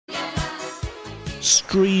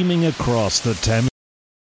streaming across the Thames.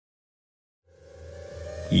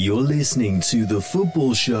 You're listening to The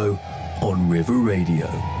Football Show on River Radio.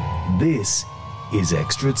 This is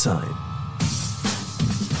Extra Time.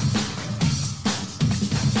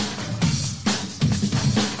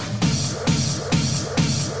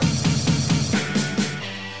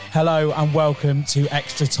 Hello and welcome to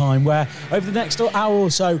Extra Time, where over the next hour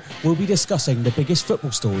or so we'll be discussing the biggest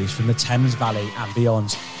football stories from the Thames Valley and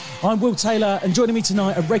beyond. I'm Will Taylor, and joining me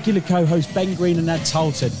tonight are regular co-hosts Ben Green and Ed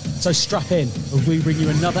Tolton. So strap in as we bring you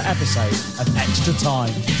another episode of Extra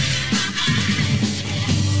Time.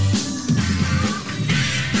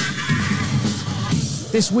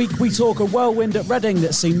 This week we talk a whirlwind at Reading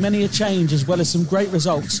that's seen many a change as well as some great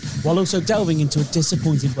results, while also delving into a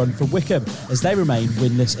disappointing run for Wycombe as they remain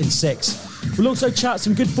winless in 6. We'll also chat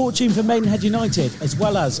some good fortune for Maidenhead United, as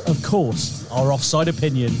well as, of course, our offside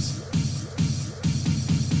opinions.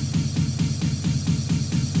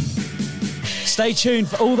 Stay tuned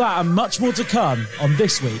for all that and much more to come on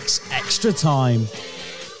this week's Extra Time.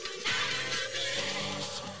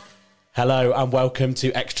 Hello and welcome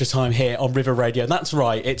to Extra Time here on River Radio. And that's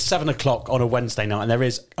right, it's 7 o'clock on a Wednesday night and there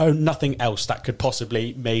is nothing else that could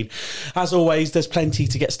possibly mean. As always, there's plenty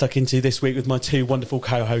to get stuck into this week with my two wonderful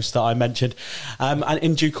co-hosts that I mentioned. And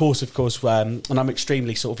in due course, of course, and I'm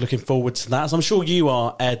extremely sort of looking forward to that, as I'm sure you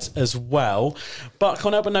are, Ed, as well. But I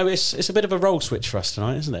can't help but notice it's a bit of a role switch for us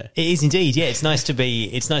tonight, isn't it? It is indeed, yeah. It's nice to be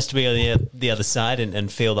on the other side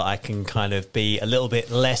and feel that I can kind of be a little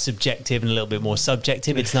bit less objective and a little bit more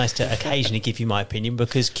subjective. It's nice to occasionally give you my opinion,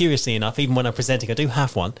 because curiously enough, even when I'm presenting, I do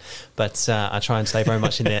have one, but I try and stay very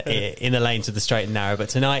much in the lanes of the straight and narrow. But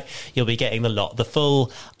tonight you'll be getting the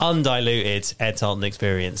full undiluted Ed Tolton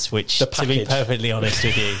experience, which, to be perfectly honest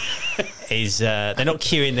with you, is they're not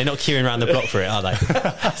queuing around the block for it, are they?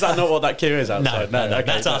 Is that not what that queue is outside? No, okay,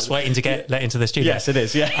 that's us waiting to get let into the studio. Yes, it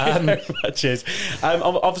is. Yeah, very much is.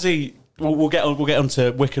 Obviously, we'll get on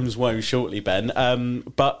to Wycombe's woes shortly, Ben.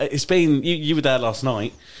 But it's been you were there last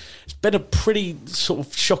night. It's been a pretty sort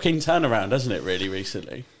of shocking turnaround, hasn't it, really,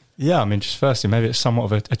 recently? Yeah, I mean, just firstly, maybe it's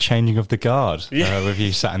somewhat of a changing of the guard with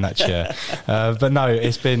you sat in that chair. But no,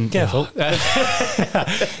 it's been... Careful. Do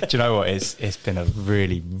you know what? It's been a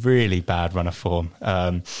really, really bad run of form.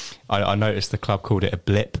 I noticed the club called it a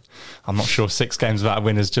blip. I'm not sure 6 games without a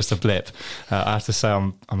win is just a blip. I have to say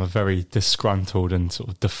I'm a very disgruntled and sort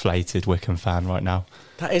of deflated Wycombe fan right now.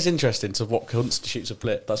 That is interesting to what constitutes a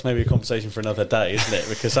blip. That's maybe a conversation for another day, isn't it?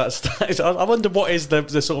 Because I wonder what is the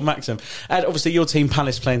sort of maximum. And obviously your team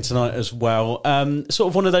Palace playing tonight as well. Sort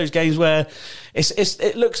of one of those games where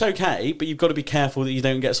it looks okay, but you've got to be careful that you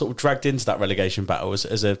don't get sort of dragged into that relegation battle as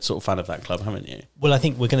a sort of fan of that club, haven't you? Well, I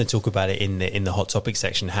think we're going to talk about it in the hot topic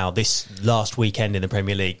section, how this last weekend in the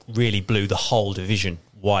Premier League really blew the whole division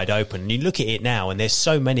wide open. And you look at it now and there's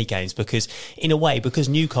so many games because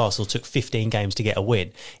Newcastle took 15 games to get a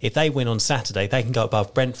win. If they win on Saturday, they can go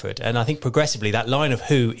above Brentford. And I think progressively that line of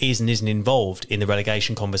who is and isn't involved in the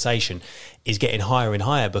relegation conversation is getting higher and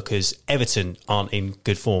higher, because Everton aren't in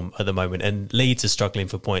good form at the moment and Leeds are struggling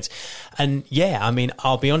for points. And yeah, I mean,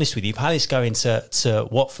 I'll be honest with you, Palace going to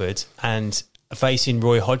Watford and facing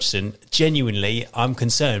Roy Hodgson, genuinely I'm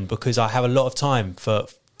concerned, because I have a lot of time for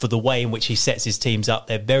the way in which he sets his teams up.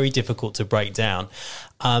 They're very difficult to break down.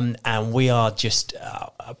 And we are just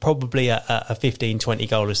probably a 15, 20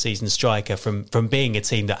 goal a season striker from being a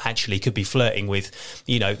team that actually could be flirting with,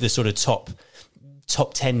 the sort of top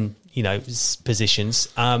 10, positions.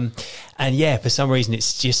 And yeah, for some reason,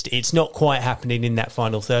 it's not quite happening in that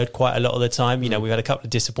final third quite a lot of the time. We've had a couple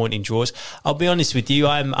of disappointing draws. I'll be honest with you,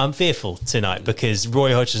 I'm fearful tonight, because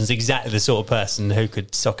Roy Hodgson's exactly the sort of person who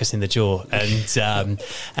could sock us in the jaw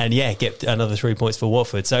and get another 3 points for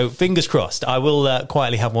Watford. So fingers crossed. I will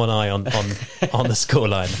quietly have one eye on the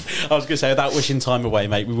scoreline. I was going to say, without wishing time away,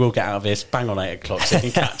 mate, we will get out of this bang on 8 o'clock so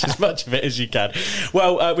you can catch as much of it as you can.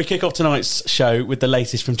 Well, we kick off tonight's show with the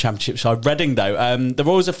latest from Championship side Reading, though. The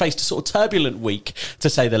Royals have faced a sort of turbulent week, to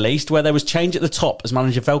say the least, where there was change at the top as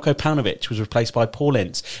manager Veljko Paunovic was replaced by Paul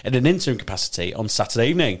Ince in an interim capacity on Saturday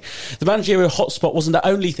evening. The managerial hotspot wasn't the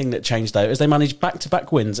only thing that changed, though, as they managed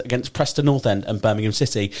back-to-back wins against Preston North End and Birmingham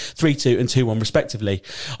City, 3-2 and 2-1 respectively.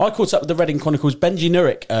 I caught up with the Reading Chronicle's Benji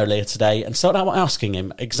Nurick earlier today and started out by asking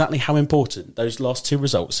him exactly how important those last 2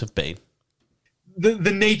 results have been.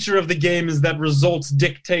 The nature of the game is that results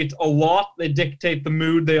dictate a lot. They dictate the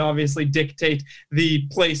mood. They obviously dictate the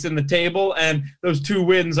place in the table. And those 2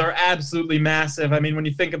 wins are absolutely massive. I mean, when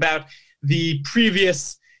you think about the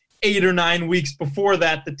previous 8 or 9 weeks before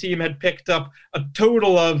that, the team had picked up a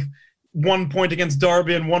total of 1 point against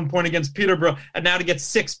Derby and 1 point against Peterborough, and now to get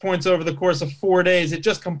 6 points over the course of 4 days, it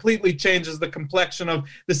just completely changes the complexion of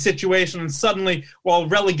the situation. And suddenly, while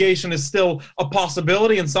relegation is still a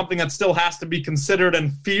possibility and something that still has to be considered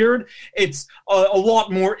and feared, it's a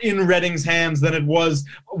lot more in Reading's hands than it was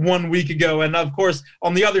 1 week ago. And of course,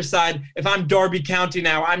 on the other side, if I'm Derby County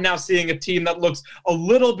now, I'm now seeing a team that looks a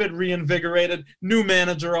little bit reinvigorated, new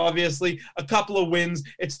manager, obviously, a couple of wins.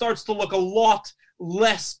 It starts to look a lot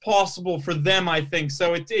less possible for them, I think.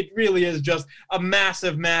 So it really is just a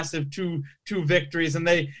massive two victories, and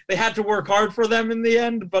they had to work hard for them in the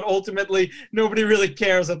end, but ultimately nobody really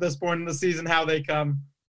cares at this point in the season how they come.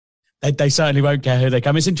 They certainly won't care who they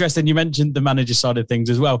come. It's interesting you mentioned the manager side of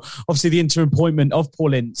things as well. Obviously, the interim appointment of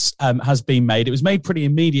Paul Ince has been made. It was made pretty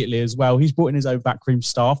immediately as well. He's brought in his own backroom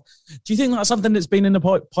staff. Do you think that's something that's been in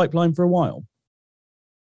the pipeline for a while?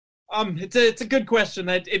 It's a good question.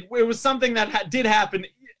 It was something that did happen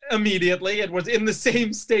immediately. It was in the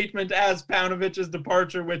same statement as Paunovic's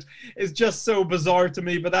departure, which is just so bizarre to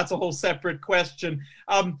me, but that's a whole separate question.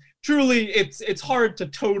 Truly, it's hard to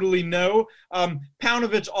totally know.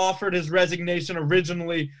 Paunovic offered his resignation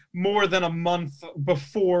originally more than a month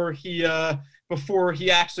before he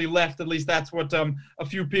actually left. At least that's what a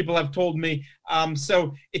few people have told me.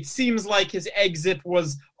 So it seems like his exit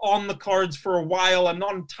was on the cards for a while. I'm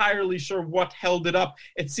not entirely sure what held it up.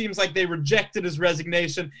 It seems like they rejected his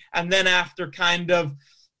resignation, and then after kind of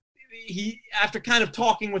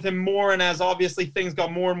talking with him more, and as obviously things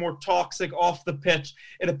got more and more toxic off the pitch,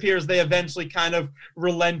 it appears they eventually kind of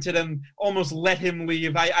relented and almost let him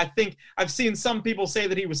leave. I think I've seen some people say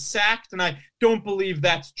that he was sacked, and I don't believe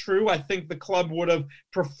that's true. I think the club would have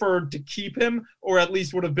preferred to keep him, or at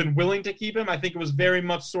least would have been willing to keep him. I think it was very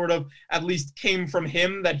much sort of at least came from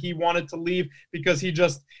him that he wanted to leave, because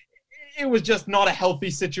it was just not a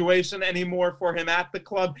healthy situation anymore for him at the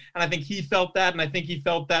club. And I think he felt that, and I think he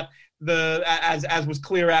felt that as was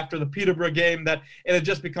clear after the Peterborough game, that it had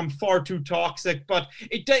just become far too toxic. But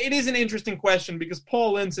it is an interesting question, because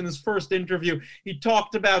Paul Ince, in his first interview, he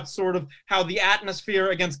talked about sort of how the atmosphere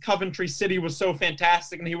against Coventry City was so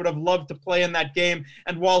fantastic and he would have loved to play in that game.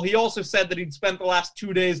 And while he also said that he'd spent the last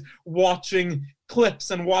 2 days watching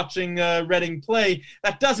clips and watching Reading play,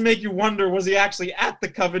 that does make you wonder, was he actually at the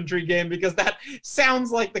Coventry game? Because that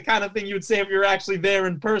sounds like the kind of thing you would say if you're actually there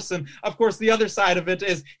in person. Of course, the other side of it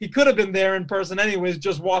is he could have been there in person anyways,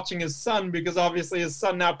 just watching his son, because obviously his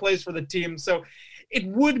son now plays for the team. So it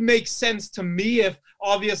would make sense to me if,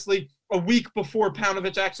 obviously, a week before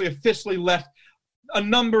Paunovic actually officially left, a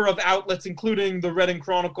number of outlets, including the Reading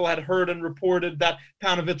Chronicle, had heard and reported that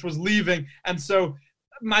Paunovic was leaving. And so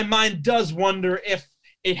my mind does wonder if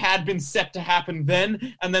it had been set to happen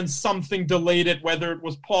then, and then something delayed it, whether it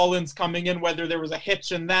was Paul Ince coming in, whether there was a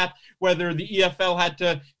hitch in that, whether the EFL had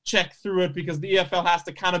to check through it, because the EFL has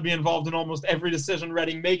to kind of be involved in almost every decision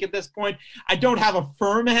Reading make at this point. I don't have a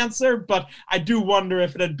firm answer, but I do wonder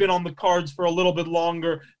if it had been on the cards for a little bit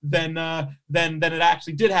longer than it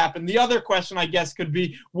actually did happen. The other question, I guess, could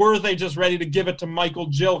be, were they just ready to give it to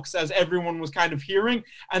Michael Gilks, as everyone was kind of hearing,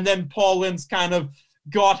 and then Paul Ince kind of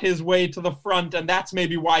got his way to the front, and that's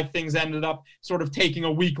maybe why things ended up sort of taking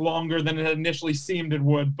a week longer than it had initially seemed it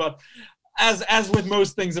would. But as with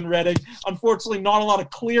most things in Reading, unfortunately not a lot of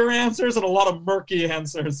clear answers and a lot of murky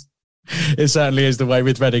answers. It certainly is the way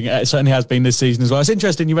with Reading. It certainly has been this season as well. It's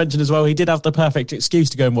interesting you mentioned as well, he did have the perfect excuse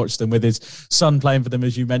to go and watch them with his son playing for them,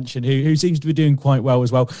 as you mentioned, who seems to be doing quite well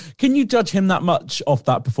as well. Can you judge him that much off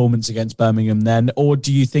that performance against Birmingham then, or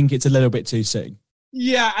do you think it's a little bit too soon?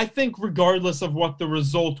 Yeah, I think regardless of what the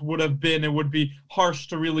result would have been, it would be harsh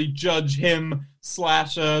to really judge him /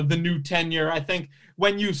 the new tenure. I think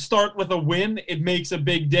when you start with a win, it makes a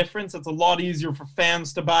big difference. It's a lot easier for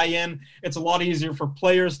fans to buy in. It's a lot easier for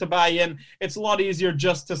players to buy in. It's a lot easier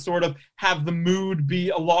just to sort of have the mood be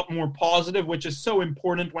a lot more positive, which is so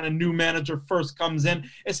important when a new manager first comes in,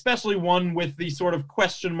 especially one with the sort of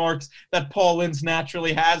question marks that Paul Ince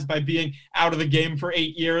naturally has by being out of the game for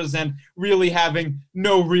 8 years and really having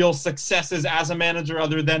no real successes as a manager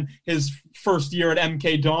other than his first year at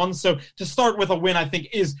MK Dons. So to start with a win, I think,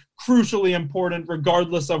 is crucially important,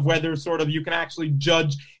 regardless of whether sort of you can actually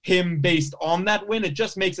judge him based on that win. It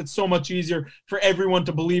just makes it so much easier for everyone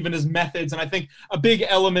to believe in his methods. And I think a big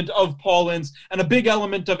element of Paul Ince, and a big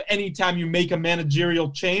element of any time you make a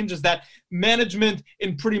managerial change, is that management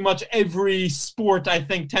in pretty much every sport, I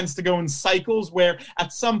think, tends to go in cycles where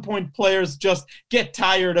at some point players just get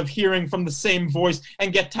tired of hearing from the same voice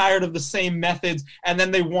and get tired of the same methods, and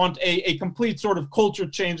then they want a complete sort of culture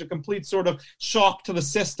change, a complete sort of shock to the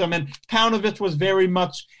system. And Paunovic was very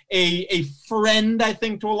much a friend, I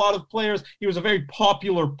think, to a lot of players. He was a very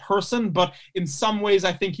popular person, but in some ways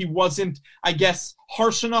I think he wasn't, I guess,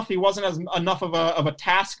 harsh enough. He wasn't enough of a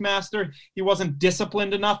taskmaster. He wasn't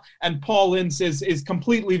disciplined enough. And Paul Ince is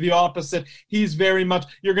completely the opposite. He's very much,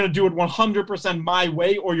 you're going to do it 100% my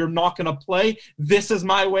way or you're not going to play. This is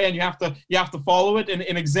my way and you have to follow it. And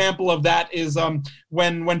an example of that is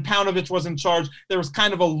when Paunovic was in charge, there was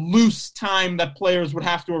kind of a loose time that players would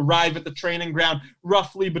have to arrive at the training ground.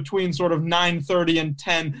 Roughly between sort of 9:30 and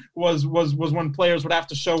 10 was when players would have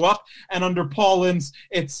to show up. And under Paul Ince,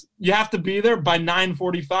 you have to be there by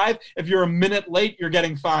 9:45. If you're a minute late, you're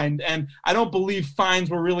getting fined. And I don't believe fines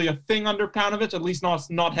were really a thing under Paunovic, at least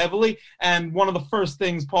not heavily. And one of the first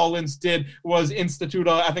things Paul Ince did was institute,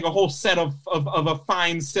 I think, a whole set of a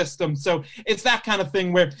fine system. So it's that kind of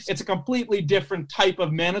thing where it's a completely different type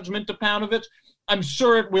of management to Paunovic. I'm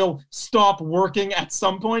sure it will stop working at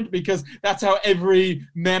some point because that's how every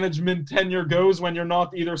management tenure goes when you're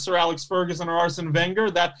not either Sir Alex Ferguson or Arsene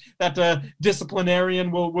Wenger. That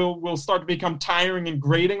disciplinarian will start to become tiring and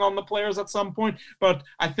grating on the players at some point. But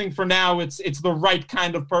I think for now it's the right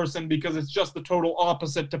kind of person because it's just the total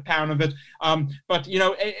opposite to Paunovic. But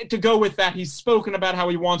to go with that, he's spoken about how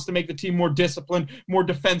he wants to make the team more disciplined, more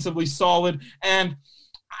defensively solid, and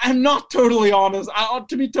I'm not totally honest.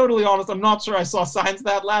 To be totally honest, I'm not sure I saw signs of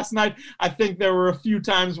that last night. I think there were a few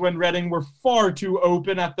times when Reading were far too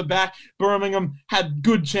open at the back. Birmingham had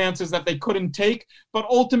good chances that they couldn't take. But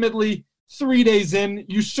ultimately, 3 days in,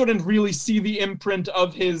 you shouldn't really see the imprint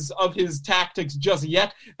of his tactics just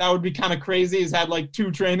yet. That would be kind of crazy. He's had like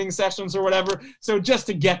 2 training sessions or whatever. So just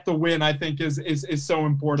to get the win, I think is so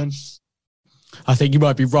important. I think you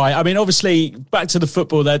might be right. I mean, obviously, back to the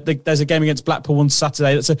football, there's a game against Blackpool on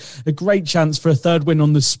Saturday. That's a great chance for a third win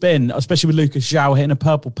on the spin, especially with Lucas João hitting a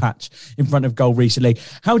purple patch in front of goal recently.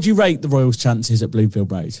 How do you rate the Royals' chances at Bloomfield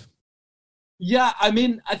Road? Yeah, I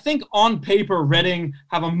mean, I think on paper, Reading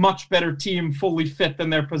have a much better team fully fit than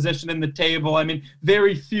their position in the table. I mean,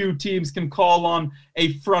 very few teams can call on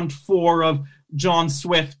a front four of John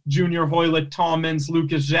Swift, Junior Hoylett, Tom Ince,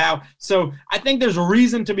 Lucas João. So I think there's a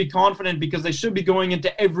reason to be confident because they should be going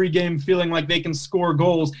into every game feeling like they can score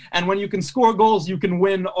goals. And when you can score goals, you can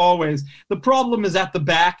win always. The problem is at the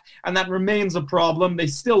back, and that remains a problem. They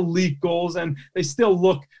still leak goals, and they still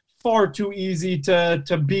look far too easy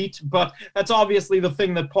to beat. But that's obviously the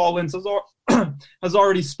thing that Paul Ince has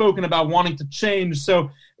already spoken about wanting to change.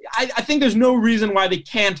 So I think there's no reason why they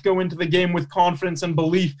can't go into the game with confidence and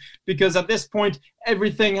belief because at this point,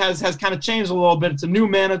 everything has kind of changed a little bit. It's a new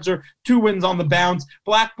manager, 2 wins on the bounce.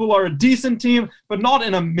 Blackpool are a decent team, but not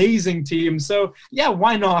an amazing team. So, yeah,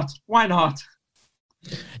 why not? Why not?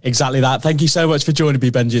 Exactly that. Thank you so much for joining me,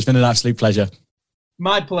 Benji. It's been an absolute pleasure.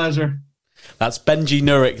 My pleasure. That's Benji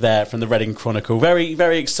Nurick there from the Reading Chronicle. Very,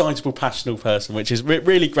 very excitable, passionate person, which is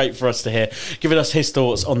really great for us to hear, giving us his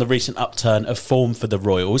thoughts on the recent upturn of form for the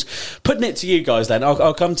Royals. Putting it to you guys then,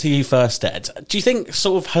 I'll come to you first, Ed. Do you think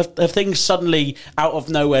sort of have things suddenly, out of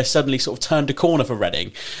nowhere, suddenly sort of turned a corner for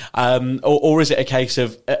Reading? Or is it a case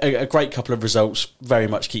of a great couple of results very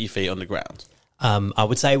much keep your feet on the ground? I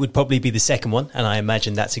would say it would probably be the second one, and I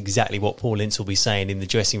imagine that's exactly what Paul Ince will be saying in the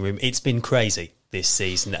dressing room. It's been crazy this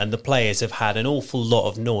season, and the players have had an awful lot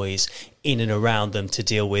of noise in and around them to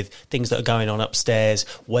deal with, things that are going on upstairs,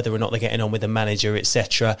 whether or not they're getting on with the manager,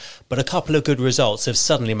 etc. But a couple of good results have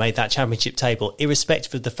suddenly made that championship table,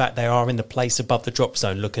 irrespective of the fact they are in the place above the drop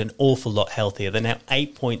zone, look an awful lot healthier. They're now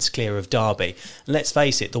 8 points clear of Derby. And let's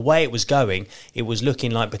face it, the way it was going, it was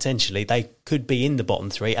looking like potentially they could be in the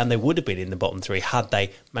bottom 3, and they would have been in the bottom 3 had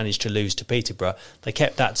they managed to lose to Peterborough. They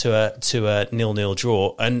kept that to a 0-0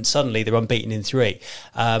 draw, and suddenly they're unbeaten in 3.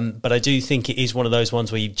 But I do think it is one of those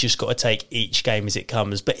ones where you've just got to take each game as it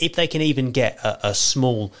comes. But if they can even get a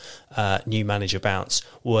small new manager bounce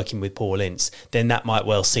working with Paul Ince, then that might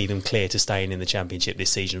well see them clear to staying in the Championship this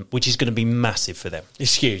season, which is going to be massive for them.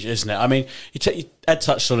 It's huge, isn't it? I mean, Ed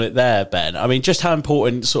touched on it there, Ben. I mean, just how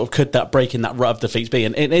important sort of could that break in that rut of defeats be?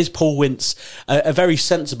 And it is Paul Ince a very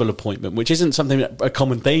sensible appointment, which isn't something a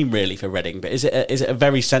common theme really for Reading, but is it a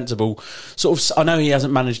very sensible sort of? I know he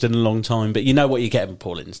hasn't managed in a long time, but you know what you get with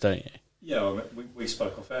Paul Ince, don't you? Yeah, we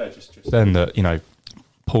spoke off air just then that, you know,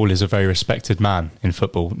 Paul is a very respected man in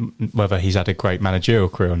football. Whether he's had a great managerial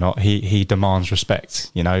career or not, he demands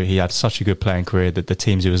respect. You know, he had such a good playing career that the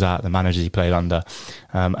teams he was at, the managers he played under,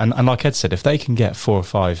 and like Ed said, if they can get 4 or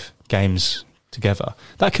 5 games together,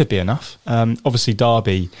 that could be enough. Obviously,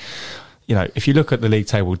 Derby, you know, if you look at the league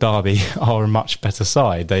table, Derby are a much better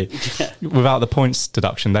side. They, without the points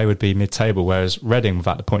deduction, they would be mid-table, whereas Reading,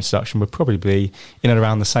 without the points deduction, would probably be in and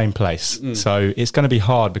around the same place. So it's going to be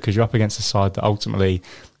hard because you're up against a side that ultimately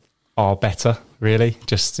are better, really.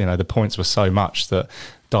 Just, the points were so much that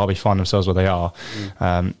Derby find themselves where they are.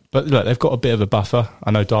 But look, they've got a bit of a buffer.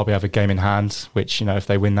 I know Derby have a game in hand, which, if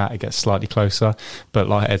they win that, it gets slightly closer. But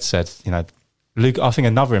like Ed said, Luke, I think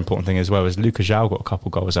another important thing as well is Luka Zhao got a couple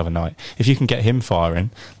of goals the other night. If you can get him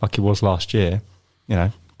firing like he was last year,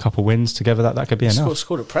 couple wins together, that could be enough.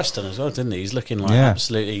 Scored at Preston as well, didn't he? He's looking like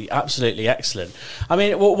absolutely excellent. I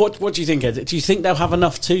mean, what do you think, Ed? Do you think they'll have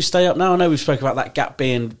enough to stay up now? I know we've spoken about that gap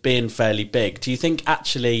being fairly big. Do you think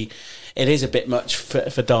actually it is a bit much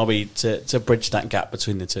for Derby to bridge that gap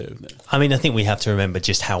between the two? I mean, I think we have to remember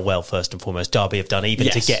just how well, first and foremost, Derby have done to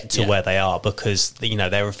get to where they are, because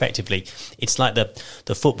they're effectively, it's like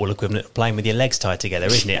the football equivalent of playing with your legs tied together,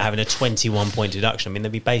 isn't it? Having a 21-point deduction. I mean,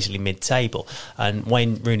 they'll be basically mid-table, and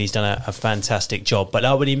Wayne Rooney's done a fantastic job. But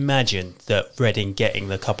I would imagine that Reading getting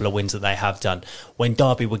the couple of wins that they have done, when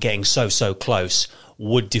Derby were getting so close,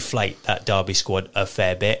 would deflate that Derby squad a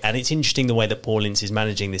fair bit. And it's interesting the way that Paul Ince is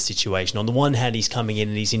managing this situation. On the one hand, he's coming in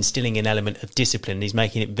and he's instilling an element of discipline. He's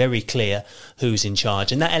making it very clear who's in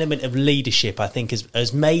charge. And that element of leadership, I think,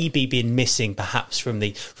 has maybe been missing perhaps from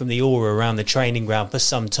the aura around the training ground for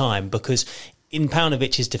some time, because in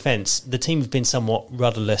Paunovic's defence, the team have been somewhat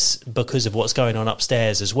rudderless because of what's going on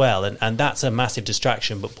upstairs as well, and that's a massive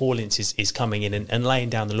distraction. But Paul Ince is coming in and laying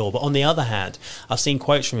down the law. But on the other hand, I've seen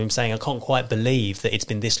quotes from him saying, I can't quite believe that it's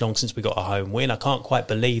been this long since we got a home win. I can't quite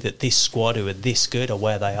believe that this squad, who are this good, are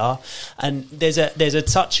where they are. And there's a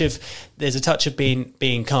touch of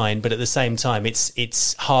being kind, but at the same time,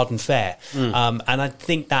 it's hard and fair. And I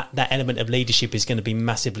think that element of leadership is going to be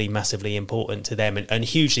massively important to them, and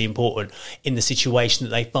hugely important in the situation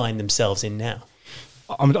that they find themselves in now.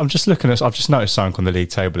 I'm just looking at, I've just noticed something on the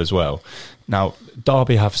league table as well. Now,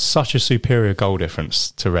 Derby have such a superior goal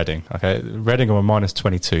difference to Reading. Okay, Reading are on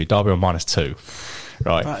 -22, Derby are on -2.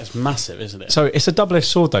 Right, that is massive, isn't it? So it's a double-edged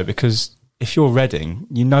sword though, because if you're Reading,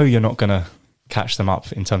 you're not going to catch them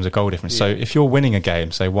up in terms of goal difference. So if you're winning a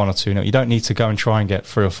game, say 1 or 2-0, you don't need to go and try and get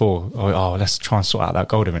 3 or 4. Or let's try and sort out that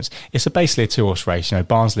goal difference. It's basically a 2-horse race.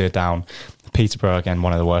 Barnsley are down. Peterborough, again,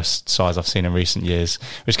 one of the worst sides I've seen in recent years,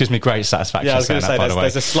 which gives me great satisfaction. Yeah, I was going to say,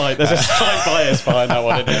 there's a slight bias behind that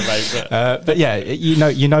one, isn't there, mate? But yeah, you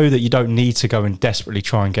know that you don't need to go and desperately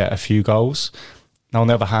try and get a few goals. Now, on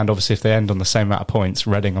the other hand, obviously, if they end on the same amount of points,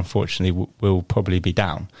 Reading, unfortunately, will probably be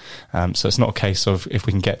down. So it's not a case of if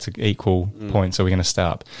we can get to equal points, are we going to stay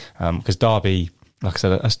up? Because Derby, like I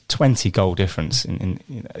said, a 20 goal difference. You're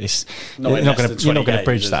not going to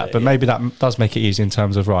bridge that, but maybe that does make it easy in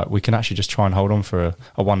terms of, right, we can actually just try and hold on for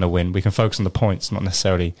a 1-0 win. We can focus on the points, not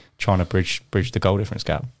necessarily trying to bridge the goal difference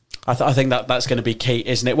gap. I think that's going to be key,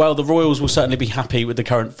 isn't it? Well, the Royals will certainly be happy with the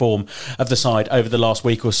current form of the side over the last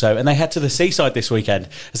week or so, and they head to the Seaside this weekend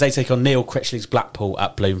as they take on Neil Critchley's Blackpool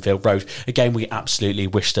at Bloomfield Road, a game we absolutely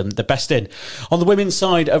wish them the best in. On the women's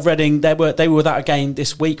side of Reading, they were without a game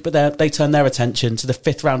this week, but they turned their attention to the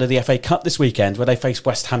 5th round of the FA Cup this weekend, where they face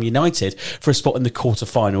West Ham United for a spot in the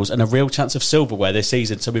quarter-finals and a real chance of silverware this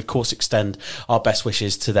season. So we, of course, extend our best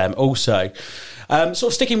wishes to them also. Sort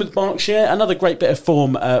of sticking with Berkshire, another great bit of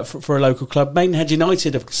form for a local club. Maidenhead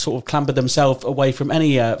United have sort of clambered themselves away from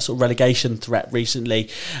any sort of relegation threat recently.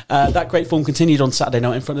 That great form continued on Saturday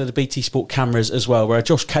night in front of the BT Sport cameras as well, where a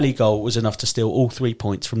Josh Kelly goal was enough to steal all 3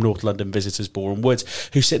 points from North London visitors Boreham Wood,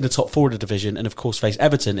 who sit in the top 4 of the division and of course face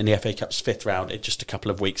Everton in the FA Cup's 5th round in just a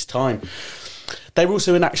couple of weeks' time. They were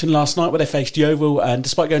also in action last night where they faced Yeovil, and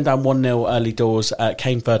despite going down 1-0 early doors,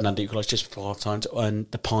 Kane Ferdinand equalised just before half-time to earn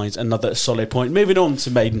the Pines another solid point. Moving on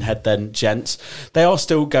to Maidenhead then, gents. They are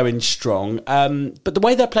still going strong, but the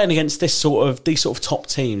way they're playing against these sort of top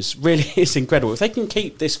teams really is incredible. If they can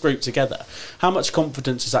keep this group together, how much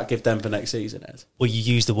confidence does that give them for next season, Ed? Well, you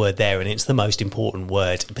use the word there, and it's the most important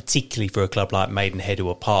word, particularly for a club like Maidenhead, who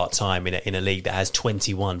are part-time in a league that has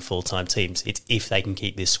 21 full-time teams. It's if they can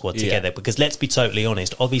keep this squad together, because let's be totally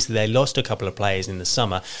honest, obviously they lost a couple of players in the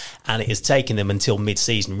summer, and it has taken them until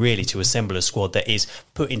mid-season really to assemble a squad that is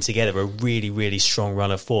putting together a really strong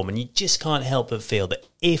run of form, and you just can't help but feel that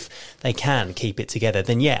if they can keep it together,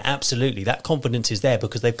 then yeah, absolutely, that confidence is there,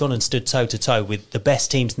 because they've gone and stood toe-to-toe with the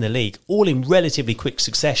best teams in the league, all in relatively quick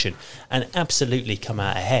succession, and absolutely come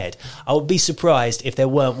out ahead. I would be surprised if there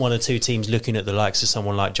weren't 1 or 2 teams looking at the likes of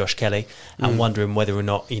someone like Josh Kelly and wondering whether or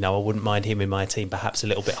not, I wouldn't mind him in my team perhaps a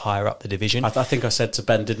little bit higher up the division. I think I said to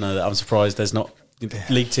Ben, didn't I, that I'm surprised there's not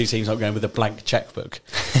League Two teams aren't going with a blank checkbook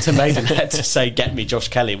to Maidenhead to say, get me Josh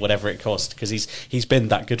Kelly, whatever it costs, because he's been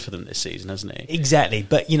that good for them this season, hasn't he? Exactly.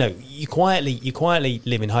 But, you quietly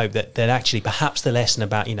live in hope that actually perhaps the lesson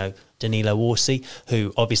about, Danilo Orsi,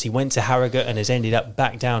 who obviously went to Harrogate and has ended up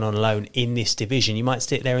back down on loan in this division, you might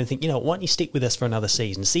sit there and think, why don't you stick with us for another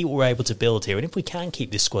season, see what we're able to build here, and if we can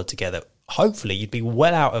keep this squad together, hopefully you'd be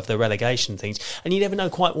well out of the relegation things, and you never know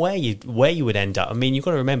quite where you would end up. I mean, you've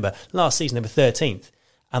got to remember, last season they were 13th.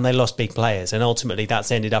 And they lost big players, and ultimately that's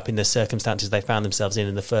ended up in the circumstances they found themselves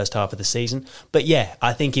in the first half of the season. But yeah,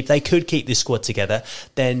 I think if they could keep this squad together,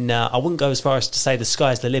 then I wouldn't go as far as to say the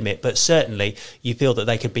sky's the limit, but certainly you feel that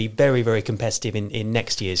they could be very, very competitive in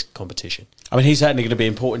next year's competition. I mean, he's certainly going to be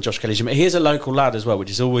important, Josh Kelly. He is a local lad as well, which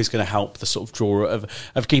is always going to help the sort of draw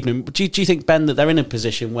of keeping him. Do you think, Ben, that they're in a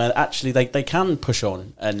position where actually they can push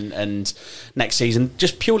on and next season,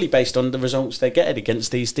 just purely based on the results they're getting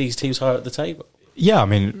against these teams higher at the table? Yeah, I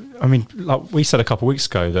mean, like we said a couple of weeks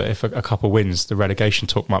ago, that if a couple of wins, the relegation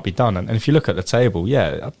talk might be done. And if you look at the table,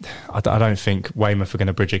 I don't think Weymouth are going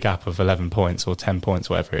to bridge a gap of 11 points or 10 points,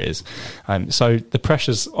 whatever it is. So the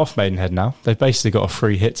pressure's off Maidenhead now. They've basically got a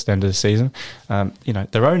free hit to the end of the season.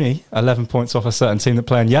 They're only 11 points off a certain team that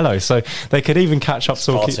play in yellow, so they could even catch up.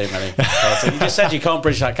 Far too many. You just said you can't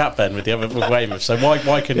bridge that gap then with Weymouth. So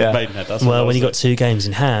why couldn't Maidenhead? That's when you've got 2 games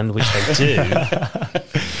in hand, which they do.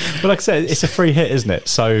 But like I said, it's a free hit, isn't it?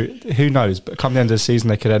 So who knows? But come the end of the season,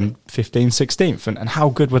 they could end 15th, 16th. And how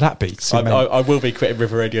good would that be? I will be quitting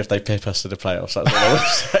River Radio if they pip us to the playoffs. That's what I will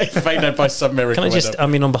say. If they know by some miracle. Can I just,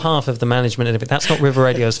 on behalf of the management and everything, that's not River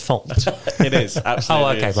Radio's fault. It is, absolutely. Oh,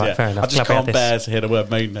 okay, right, fair enough. I just can't bear to hear the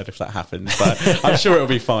word Maidenhead if that happens. But I'm sure it'll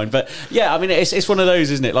be fine. But yeah, I mean, it's one of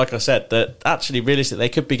those, isn't it? Like I said, that actually, realistically, they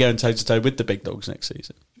could be going toe-to-toe with the big dogs next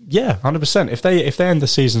season. Yeah, 100%. If they end the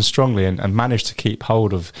season strongly and manage to keep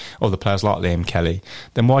hold of the players like Liam Kelly,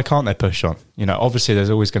 then why can't they push on? Obviously there's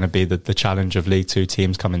always going to be the challenge of League Two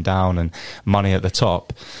teams coming down and money at the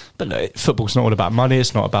top. But no, football's not all about money.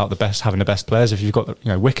 It's not about having the best players. If you've got,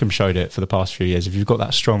 Wickham showed it for the past few years. If you've got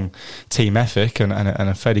that strong team ethic and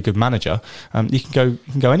a fairly good manager, you can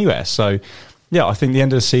go anywhere. So. Yeah, I think the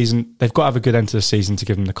end of the season, they've got to have a good end to the season to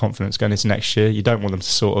give them the confidence going into next year. You don't want them to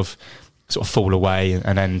sort of fall away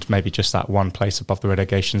and end maybe just that one place above the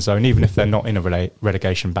relegation zone, even if they're not in a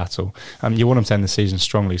relegation battle. You want them to end the season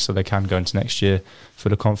strongly so they can go into next year for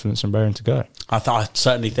the confidence and raring to go. I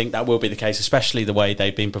certainly think that will be the case, especially the way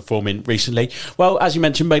they've been performing recently. Well, as you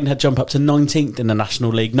mentioned, Maidenhead jump up to 19th in the National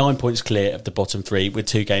League, 9 points clear of the bottom 3 with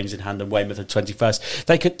 2 games in hand, and Weymouth at 21st.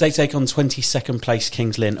 They take on 22nd place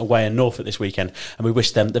Kings Lynn away in Norfolk this weekend, and we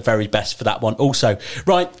wish them the very best for that one also.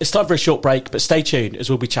 Right, it's time for a short break, but stay tuned as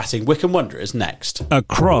we'll be chatting Wycombe Wanderers next.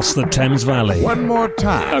 Across the Thames Valley. One more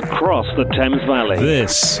time. Across the Thames Valley.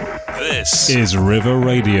 This is River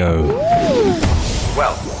Radio.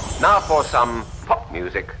 Well, now for some pop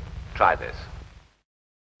music. Try this.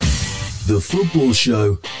 The Football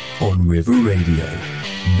Show on River Radio.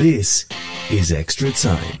 This is Extra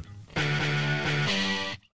Time.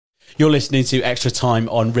 You're listening to Extra Time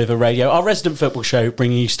on River Radio, our resident football show,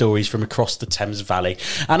 bringing you stories from across the Thames Valley.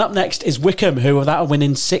 And up next is Wycombe, who are without a win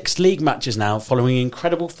in 6 league matches now, following an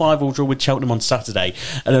incredible 5-5 draw with Cheltenham on Saturday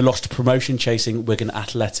and a loss to promotion-chasing Wigan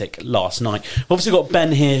Athletic last night. We've obviously got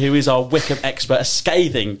Ben here, who is our Wycombe expert, a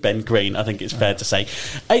scathing Ben Green, I think it's fair to say.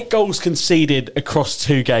 8 goals conceded across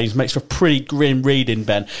 2 games makes for a pretty grim reading,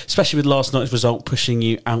 Ben, especially with last night's result pushing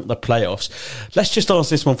you out the playoffs. Let's just ask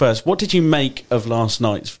this one first. What did you make of last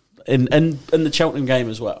night's and the Cheltenham game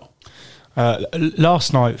as well?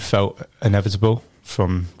 Last night felt inevitable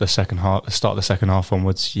from the start of the second half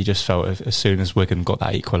onwards. You just felt as soon as Wigan got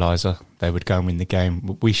that equaliser, they would go and win the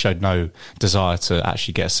game. We showed no desire to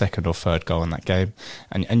actually get a second or third goal in that game.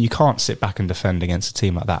 And you can't sit back and defend against a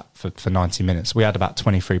team like that for 90 minutes. We had about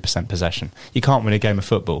 23% possession. You can't win a game of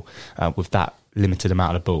football with that limited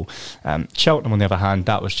amount of ball. Cheltenham, on the other hand,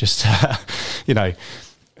 that was just,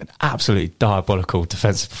 an absolutely diabolical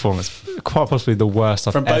defensive performance. Quite possibly the worst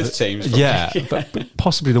I've from ever... both teams. Yeah, but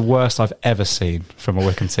possibly the worst I've ever seen from a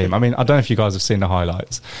Wycombe team. I mean, I don't know if you guys have seen the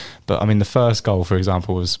highlights, but I mean, the first goal, for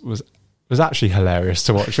example, was actually hilarious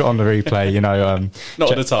to watch on the replay.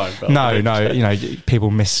 Not at the time. But no. People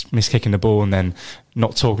miss kicking the ball and then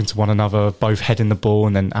not talking to one another, both heading the ball,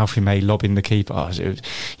 and then Alfie May lobbing the keeper.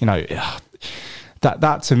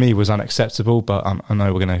 That to me was unacceptable, but I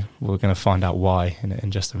know we're gonna find out why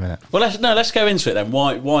in just a minute. Well, let's go into it then.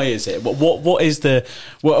 Why is it? What is the?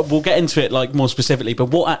 We'll get into it more specifically, but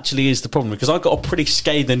what actually is the problem? Because I got a pretty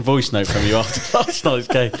scathing voice note from you after last night's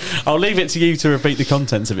game. I'll leave it to you to repeat the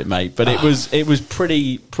contents of it, mate. But it was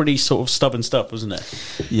pretty sort of stubborn stuff, wasn't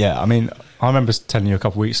it? Yeah, I mean, I remember telling you a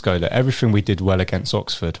couple of weeks ago that everything we did well against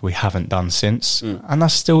Oxford, we haven't done since. And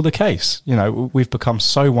that's still the case. You know, we've become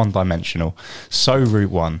so one-dimensional, so route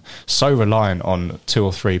one, so reliant on 2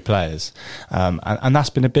 or 3 players. And that's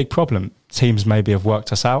been a big problem. Teams maybe have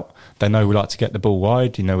worked us out. They know we like to get the ball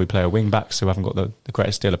wide. You know, we play a wing-backs who haven't got the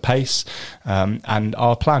greatest deal of pace. And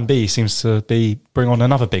our plan B seems to be bring on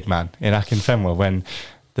another big man in Akinfenwa when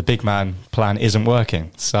the big man plan isn't working.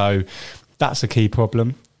 So that's a key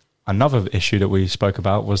problem. Another issue that we spoke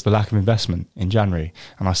about was the lack of investment in January.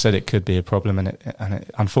 And I said it could be a problem, and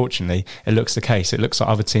unfortunately, it looks the case. It looks like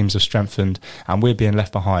other teams have strengthened and we're being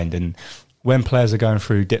left behind. And when players are going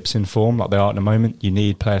through dips in form like they are at the moment, you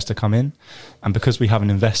need players to come in. And because we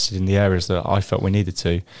haven't invested in the areas that I felt we needed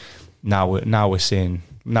to, now we're paying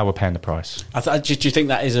the price. Do you think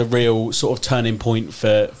that is a real sort of turning point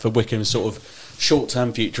for Wycombe's sort of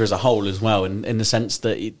short-term future as a whole as well, in the sense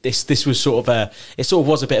that this was sort of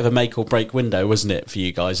was a bit of a make or break window, wasn't it, for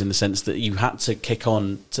you guys, in the sense that you had to kick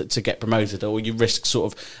on to get promoted, or you risk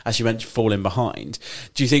sort of, as you mentioned, falling behind.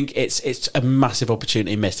 Do you think it's a massive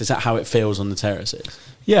opportunity missed? Is that how it feels on the terraces?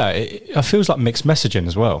 Yeah, it feels like mixed messaging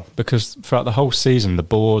as well, because throughout the whole season, the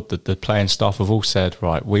board, the playing staff have all said,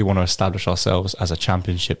 right, we want to establish ourselves as a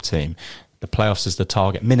championship team. The playoffs is the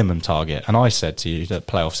target, minimum target. And I said to you that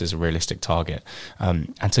playoffs is a realistic target.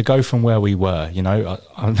 And to go from where we were, you know,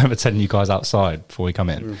 I remember telling you guys outside before we come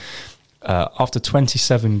in, after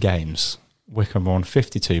 27 games, Wycombe were on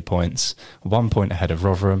 52 points, 1 point ahead of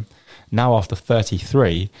Rotherham. Now after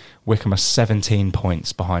 33, Wycombe are 17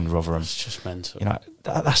 points behind Rotherham. It's just mental. You know,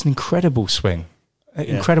 that's an incredible swing.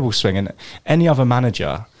 Incredible swing. And any other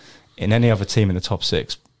manager in any other team in the top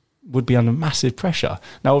 6 would be under massive pressure.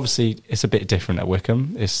 Now, obviously, it's a bit different at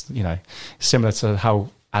Wycombe. It's, you know, similar to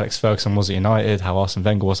how Alex Ferguson was at United, how Arsene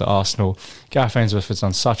Wenger was at Arsenal. Gareth Ainsworth has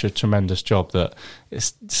done such a tremendous job that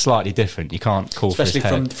it's slightly different. You can't call especially for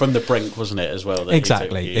his head. from the brink, wasn't it, as well? That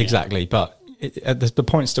Exactly. But the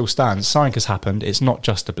point still stands. Something has happened. It's not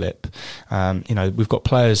just a blip. You know, we've got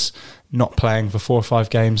players not playing for 4 or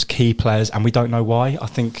 5 games, key players, and we don't know why. I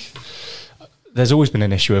think there's always been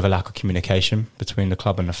an issue of a lack of communication between the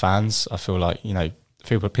club and the fans. I feel like, you know,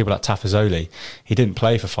 people like Tafazoli, he didn't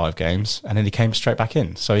play for 5 games and then he came straight back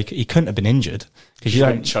in. So he couldn't have been injured. Because you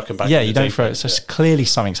don't chuck him back. Yeah, you don't throw it. So clearly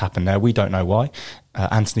something's happened there. We don't know why.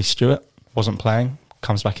 Anthony Stewart wasn't playing,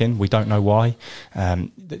 comes back in. We don't know why.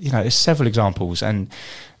 You know, there's several examples, and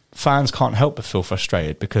fans can't help but feel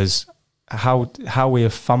frustrated because how we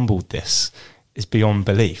have fumbled this is beyond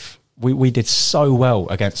belief. We did so well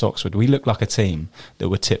against Oxford. We looked like a team that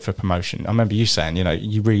were tipped for promotion. I remember you saying, you know,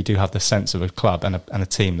 you really do have the sense of a club and a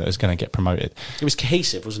team that is going to get promoted. It was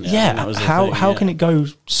cohesive, wasn't it? Yeah. How can it go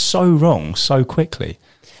so wrong so quickly?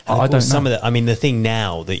 I don't know. Some of the, I mean, the thing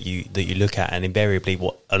now that you look at, and invariably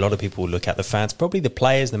what a lot of people look at, the fans, probably the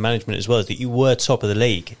players, the management as well, is that you were top of the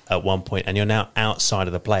league at one point and you're now outside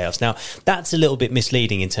of the playoffs. Now, that's a little bit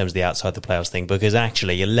misleading in terms of the outside the playoffs thing, because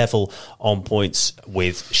actually you're level on points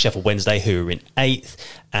with Sheffield Wednesday, who are in 8th,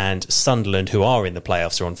 and Sunderland, who are in the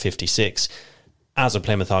playoffs, are on 56. As a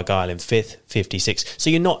Plymouth Argyle in 5th, 56. So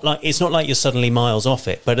you're not like, it's not like you're suddenly miles off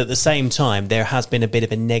it, but at the same time, there has been a bit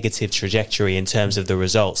of a negative trajectory in terms of the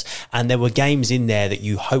results. And there were games in there that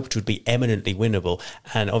you hoped would be eminently winnable.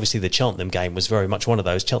 And obviously the Cheltenham game was very much one of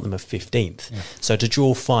those. Cheltenham are 15th. Yeah. So to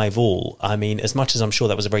draw 5-5, I mean, as much as I'm sure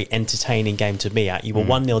that was a very entertaining game to be at, you were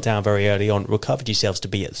 1-0 down very early on, recovered yourselves to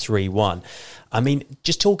be at 3-1. I mean,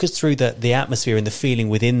 just talk us through the atmosphere and the feeling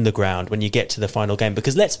within the ground when you get to the final game.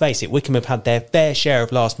 Because let's face it, Wycombe have had their fair share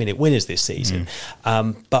of last-minute winners this season.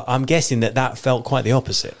 But I'm guessing that felt quite the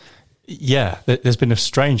opposite. Yeah, there's been a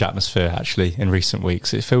strange atmosphere, actually, in recent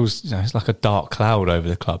weeks. It feels, you know, it's like a dark cloud over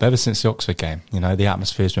the club. Ever since the Oxford game, you know, the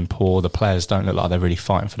atmosphere's been poor. The players don't look like they're really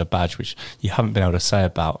fighting for the badge, which you haven't been able to say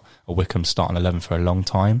about a Wycombe starting 11 for a long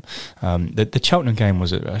time. The Cheltenham game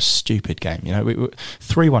was a stupid game. You know, we were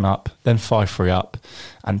 3-1 up, then 5-3 up.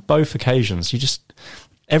 And both occasions, you just...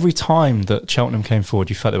 Every time that Cheltenham came forward,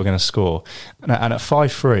 you felt they were going to score, and at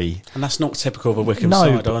 5-3, and that's not typical of a Wycombe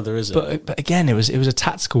side either, is it? But again, it was a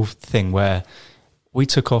tactical thing where we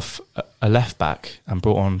took off a left back and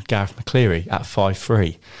brought on Gareth McCleary at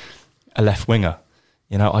 5-3, a left winger.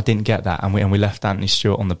 You know, I didn't get that, and we left Anthony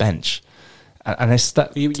Stewart on the bench. And it's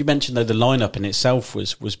that you mentioned though the lineup in itself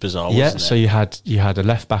was bizarre. Yeah, wasn't it? So you had a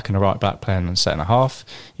left back and a right back playing in centre half.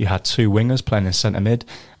 You had 2 wingers playing in centre mid.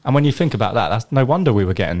 And when you think about that, that's no wonder we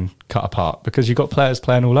were getting cut apart, because you've got players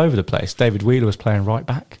playing all over the place. David Wheeler was playing right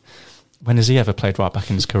back. When has he ever played right back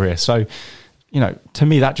in his career? So, you know, to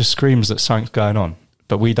me that just screams that something's going on,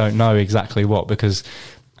 but we don't know exactly what, because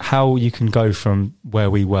how you can go from where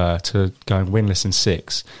we were to going winless in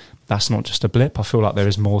 6, that's not just a blip. I feel like there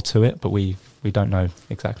is more to it, but we don't know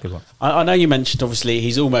exactly what. I know you mentioned, obviously,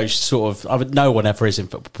 he's almost sort of, no one ever is in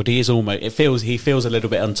football, but he is almost, he feels a little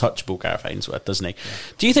bit untouchable, Gareth Ainsworth, doesn't he? Yeah.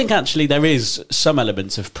 Do you think actually there is some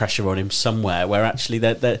elements of pressure on him somewhere where actually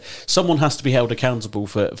someone has to be held accountable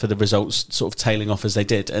for the results sort of tailing off as they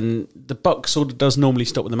did? And the buck sort of does normally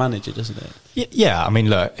stop with the manager, doesn't it? Yeah, I mean,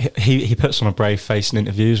 look, he puts on a brave face in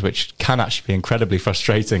interviews, which can actually be incredibly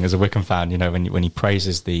frustrating as a Wycombe fan, you know, when he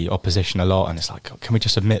praises the opposition a lot and it's like, can we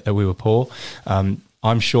just admit that we were poor?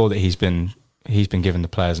 I'm sure that he's been giving the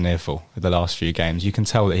players an earful for the last few games. You can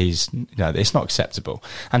tell that it's not acceptable,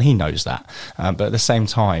 and he knows that. But at the same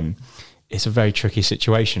time, it's a very tricky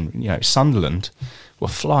situation. You know, Sunderland were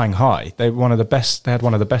flying high. They had one of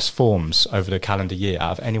the best forms over the calendar year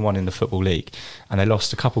out of anyone in the Football League, and they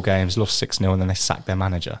lost a couple games, lost 6-0, and then they sacked their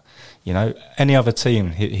manager. You know, any other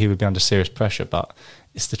team, he would be under serious pressure. But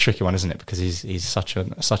it's the tricky one, isn't it? Because he's such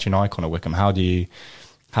an icon at Wycombe. How do you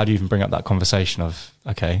even bring up that conversation of,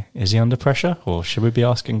 okay, is he under pressure, or should we be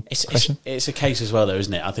asking questions? It's a case as well, though,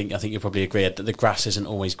 isn't it? I think you probably agree that the grass isn't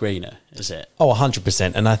always greener, is it? Oh,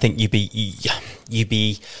 100%. And I think you'd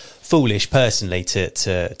be foolish personally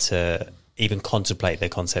to even contemplate the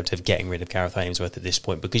concept of getting rid of Gareth Ainsworth at this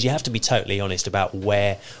point, because you have to be totally honest about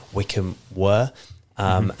where Wycombe were.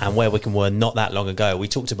 And where Wycombe were not that long ago. We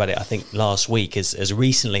talked about it, I think, last week, as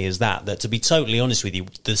recently as that to be totally honest with you,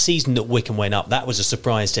 the season that Wycombe went up, that was a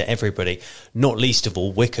surprise to everybody, not least of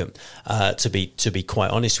all Wycombe, to be quite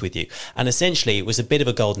honest with you. And essentially, it was a bit of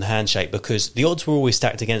a golden handshake because the odds were always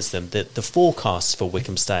stacked against them. The forecasts for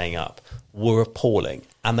Wycombe staying up were appalling,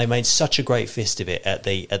 and they made such a great fist of it at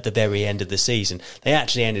the very end of the season. They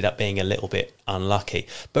actually ended up being a little bit unlucky.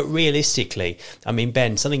 But realistically, I mean,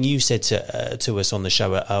 Ben, something you said to us on the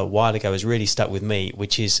show a while ago has really stuck with me,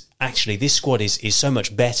 which is actually this squad is so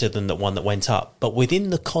much better than the one that went up. But within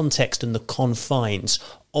the context and the confines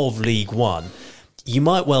of League One, you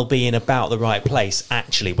might well be in about the right place,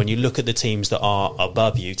 actually, when you look at the teams that are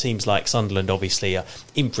above you. Teams like Sunderland, obviously, are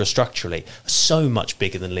infrastructurally so much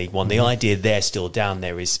bigger than League One. The idea they're still down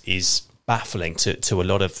there is baffling to a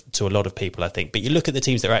lot of people, I think. But you look at the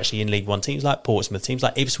teams that are actually in League One, teams like Portsmouth, teams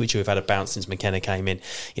like Ipswich, who have had a bounce since McKenna came in.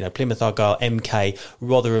 You know, Plymouth Argyle, MK,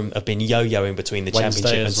 Rotherham have been yo-yoing between the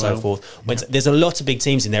Championship and so forth. There's a lot of big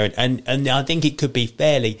teams in there, and I think it could be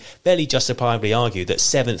fairly justifiably argued that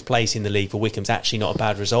 7th place in the league for Wycombe's actually not a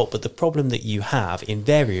bad result. But the problem that you have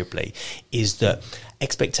invariably is that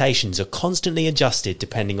expectations are constantly adjusted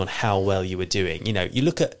depending on how well you were doing. You know, you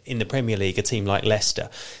look at in the Premier League a team like Leicester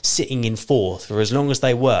sitting in 4th for as long as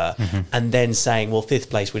they were, and then saying, well, 5th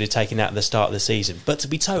place would have taken that at the start of the season. But to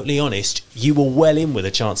be totally honest, you were well in with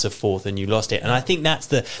a chance of 4th and you lost it. And I think that's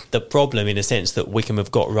the problem, in a sense, that Wycombe have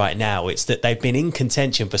got right now. It's that they've been in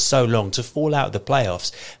contention for so long. To fall out of the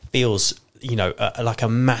playoffs feels, you know, like a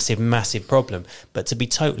massive problem. But to be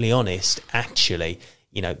totally honest, actually,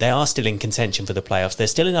 you know, they are still in contention for the playoffs.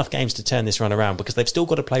 There's still enough games to turn this run around because they've still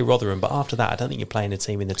got to play Rotherham. But after that, I don't think you're playing a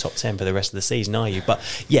team in the top 10 for the rest of the season, are you? But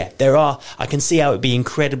yeah, I can see how it'd be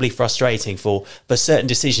incredibly frustrating for certain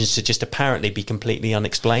decisions to just apparently be completely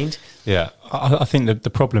unexplained. Yeah, I think the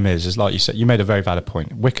problem is like you said, you made a very valid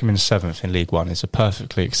point. Wycombe in 7th in League One is a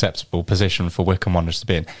perfectly acceptable position for Wycombe Wanderers to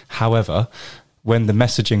be in. However, when the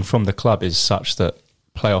messaging from the club is such that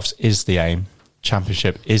playoffs is the aim,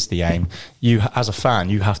 Championship is the aim, you as a fan,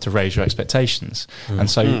 you have to raise your expectations. And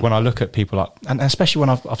so when I look at people like, and especially when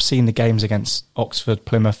I've seen the games against Oxford,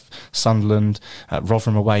 Plymouth, Sunderland,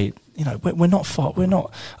 Rotherham away, you know, we're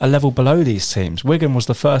not a level below these teams. Wigan was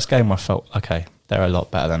the first game where I felt, okay, they're a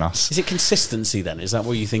lot better than us. Is it consistency then? Is that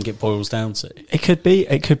what you think it boils down to? It could be,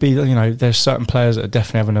 you know, there's certain players that are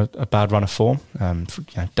definitely having a bad run of form.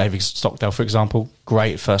 David Stockdale, for example,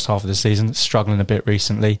 great first half of the season, struggling a bit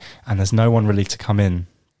recently, and there's no one really to come in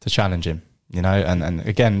to challenge him. You know, and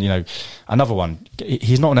again, you know, another one,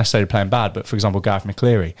 he's not necessarily playing bad, but for example, Gareth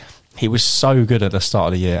McCleary, he was so good at the start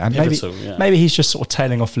of the year, and maybe he's just sort of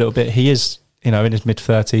tailing off a little bit. He is, you know, in his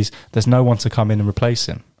mid-30s. There's no one to come in and replace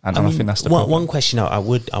him. And I think that's the problem. One question I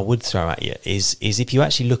would throw at you is if you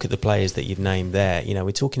actually look at the players that you've named there, you know,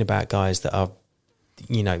 we're talking about guys that are,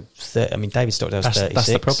 you know, David Stockdale's 36. That's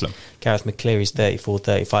the problem. Gareth McCleary's 34,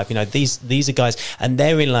 35. You know, these are guys, and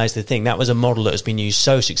therein lies the thing. That was a model that has been used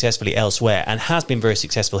so successfully elsewhere and has been very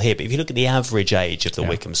successful here. But if you look at the average age of the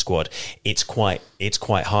Wycombe squad, it's quite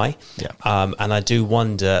high. Yeah. And I do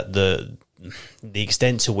wonder the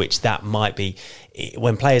extent to which that might be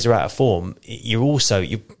when players are out of form, you're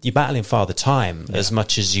battling Father Time as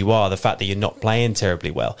much as you are the fact that you're not playing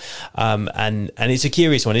terribly well. And it's a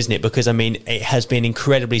curious one, isn't it? Because, I mean, it has been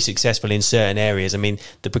incredibly successful in certain areas. I mean,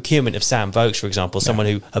 the procurement of Sam Vokes, for example, someone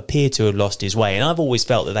who appeared to have lost his way. And I've always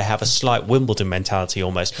felt that they have a slight Wimbledon mentality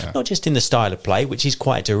almost, not just in the style of play, which is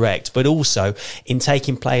quite direct, but also in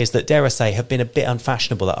taking players that, dare I say, have been a bit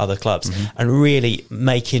unfashionable at other clubs and really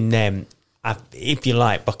making them, if you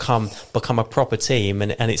like, become a proper team,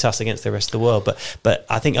 and it's us against the rest of the world. But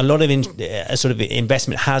I think a lot of sort of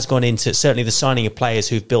investment has gone into certainly the signing of players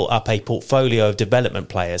who've built up a portfolio of development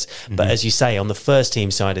players. But as you say, on the first team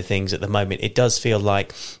side of things at the moment, it does feel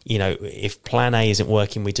like, you know, if Plan A isn't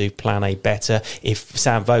working, we do Plan A better. If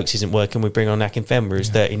Sam Vokes isn't working, we bring on Akinfenwa, who's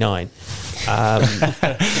 39.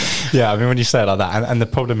 Yeah, I mean, when you say it like that, and the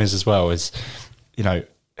problem is as well is, you know,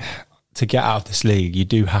 to get out of this league, you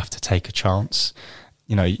do have to take a chance.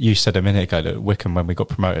 You know, you said a minute ago that Wycombe, when we got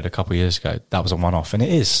promoted a couple of years ago, that was a one-off. And it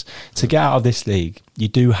is. To get out of this league, you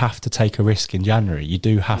do have to take a risk in January. You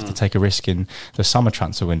do have to take a risk in the summer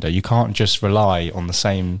transfer window. You can't just rely on the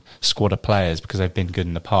same squad of players because they've been good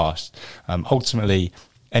in the past. Ultimately,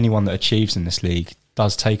 anyone that achieves in this league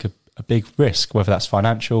does take a big risk, whether that's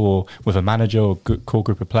financial or with a manager or core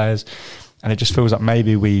group of players. And it just feels like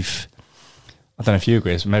maybe I don't know if you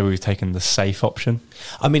agree, but maybe we've taken the safe option.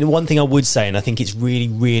 I mean, one thing I would say, and I think it's really,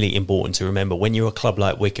 really important to remember when you're a club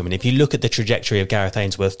like Wycombe, and if you look at the trajectory of Gareth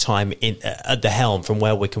Ainsworth's time at the helm from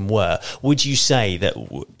where Wycombe were, would you say that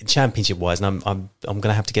championship-wise, and I'm going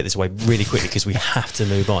to have to get this away really quickly because we have to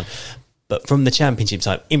move on, but from the championship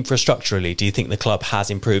side, infrastructurally, do you think the club has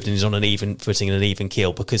improved and is on an even footing and an even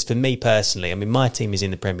keel? Because for me personally, I mean, my team is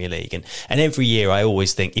in the Premier League, and every year I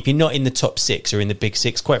always think if you're not in the top six or in the big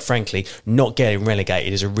six, quite frankly, not getting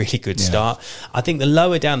relegated is a really good start. I think the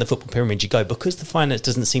lower down the football pyramid you go, because the finance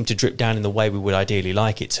doesn't seem to drip down in the way we would ideally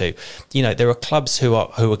like it to, you know, there are clubs who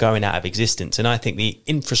are going out of existence, and I think the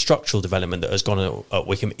infrastructural development that has gone at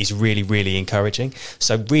Wycombe is really, really encouraging.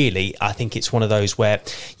 So really, I think it's one of those where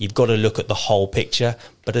you've got to look at the whole picture,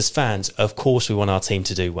 but as fans, of course, we want our team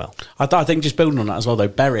to do well. I think just building on that as well, though,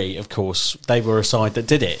 Bury, of course, they were a side that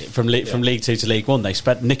did it from League Two to League One. They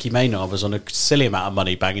spent. Nicky Maynard was on a silly amount of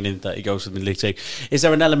money banging in 30 goals from League Two. Is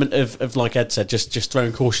there an element of like Ed said, just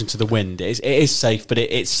throwing caution to the wind? It is safe, but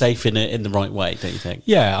it's safe in the right way, don't you think?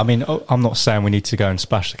 Yeah, I mean, I'm not saying we need to go and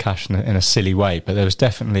splash the cash in a silly way, but there was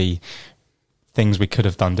definitely things we could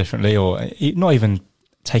have done differently, or not even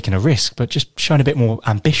taking a risk, but just showing a bit more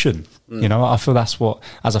ambition. You know, I feel that's what,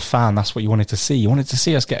 as a fan, that's what you wanted to see. You wanted to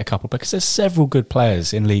see us get a couple, because there's several good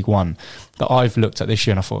players in League One that I've looked at this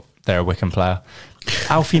year and I thought, they're a Wycombe player.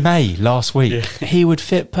 Alfie May last week, he would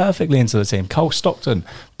fit perfectly into the team. Cole Stockton,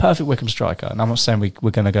 perfect Wycombe striker. And I'm not saying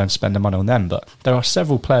we're going to go and spend the money on them, but there are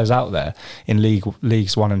several players out there in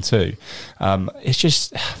Leagues 1 and 2. It's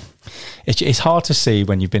just... It's hard to see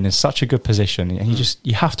when you've been in such a good position, and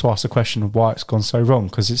you have to ask the question of why it's gone so wrong,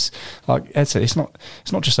 because it's like Ed said, it's not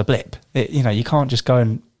just a blip. You can't just go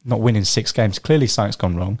and not win in 6 games. Clearly something's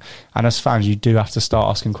gone wrong, and as fans you do have to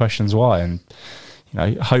start asking questions why, and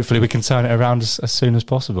hopefully we can turn it around as soon as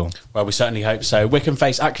possible. Well, we certainly hope so. Wycombe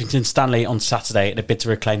face Accrington Stanley on Saturday in a bid to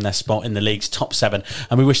reclaim their spot in the league's top 7,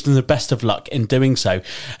 and we wish them the best of luck in doing so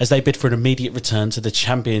as they bid for an immediate return to the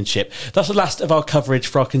Championship. That's the last of our coverage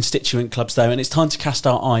for our constituent clubs, though, and it's time to cast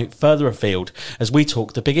our eye further afield as we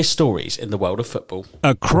talk the biggest stories in the world of football.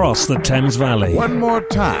 Across the Thames Valley. One more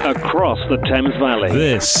time. Across the Thames Valley.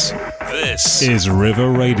 This is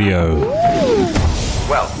River Radio.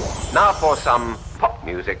 Well, now for some pop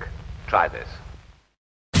music. Try this.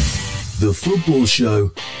 The Football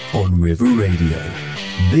Show on River Radio.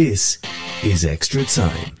 This is Extra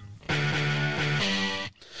Time.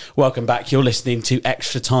 Welcome back. You're listening to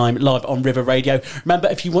Extra Time live on River Radio. Remember,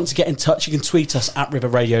 if you want to get in touch, you can tweet us at River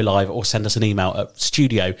Radio Live or send us an email at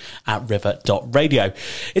studio@river.radio.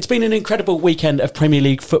 It's been an incredible weekend of Premier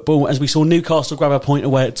League football as we saw Newcastle grab a point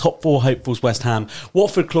away at top 4 hopefuls West Ham.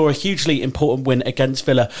 Watford claw a hugely important win against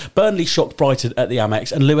Villa. Burnley shocked Brighton at the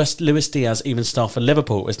Amex, and Luis Diaz even staffed for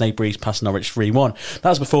Liverpool as they breezed past Norwich 3-1. That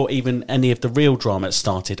was before even any of the real drama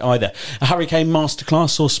started either. A Harry Kane masterclass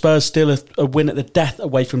saw Spurs steal a win at the death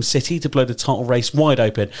away from City to blow the title race wide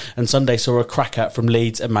open, and Sunday saw a cracker from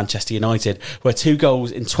Leeds and Manchester United, where 2 goals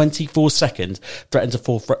in 24 seconds threatened to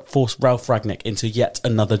force Ralph Rangnick into yet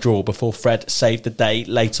another draw before Fred saved the day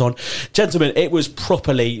late on. Gentlemen, it was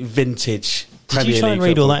properly vintage Premier Did you try League and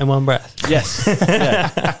read all football. that in one breath? Yes.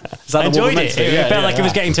 Yeah. Is that I the enjoyed one it. we're meant to? It felt like it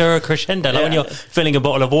was getting to a crescendo, like when you're filling a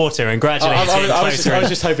bottle of water and gradually it's getting I was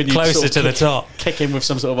just hoping you'd closer sort of to the top. kick in with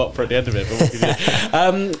some sort of opera at the end of it. But what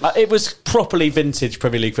can you do? It was properly vintage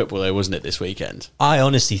Premier League football, though, wasn't it, this weekend? I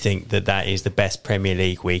honestly think that is the best Premier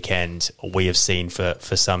League weekend we have seen for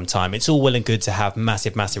some time. It's all well and good to have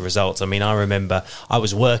massive results. I mean, I remember I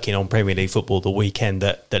was working on Premier League football the weekend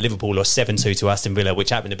that Liverpool lost 7-2 to Aston Villa, which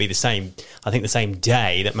happened to be the same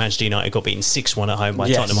day that Manchester United got beaten 6-1 at home by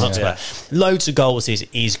Tottenham Hotspur. Yeah. Loads of goals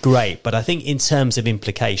is great, but I think in terms of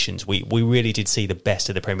implications, we really did see the best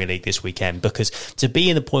of the Premier League this weekend, because to be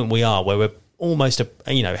in the point we are, where we're almost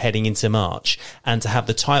heading into March, and to have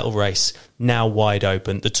the title race now wide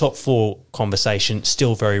open, the top four conversation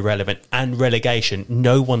still very relevant, and relegation,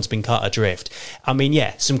 no one's been cut adrift. I mean,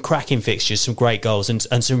 yeah, some cracking fixtures, some great goals,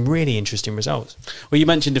 and some really interesting results. Well, you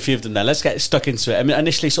mentioned a few of them there. Let's get stuck into it. I mean,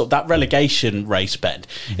 initially, sort of that relegation race, Ben,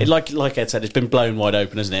 it, like Ed said, it's been blown wide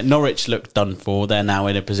open, hasn't it? Norwich looked done for. They're now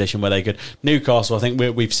in a position where they could. Newcastle, I think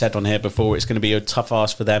we've said on here before, it's going to be a tough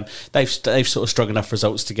ask for them. They've sort of strung enough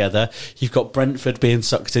results together. You've got Brentford being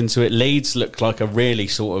sucked into it. Leeds look like a really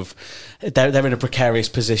sort of... They're in a precarious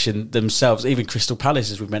position themselves. Even Crystal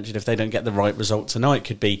Palace, as we've mentioned, if they don't get the right result tonight,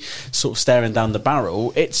 could be sort of staring down the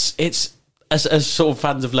barrel. It's as sort of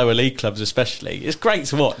fans of lower league clubs especially, it's great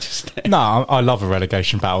to watch, isn't it? No, I love a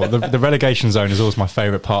relegation battle. The relegation zone is always my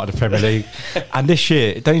favourite part of the Premier League. And this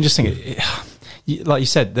year, don't you just think... like you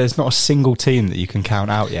said, there's not a single team that you can count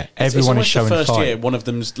out yet. Everyone is showing the first fight. year, one of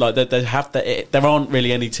them's like there aren't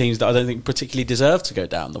really any teams that I don't think particularly deserve to go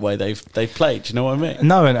down the way they've played. Do you know what I mean?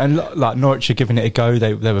 No, and like Norwich are giving it a go.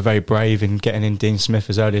 They were very brave in getting in Dean Smith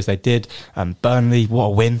as early as they did. Burnley, what a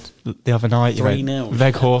win the other night. 3-0.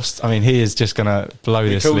 Weghorst, I mean, he is just going to blow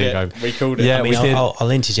this league over. We called it. Yeah, I mean, we did.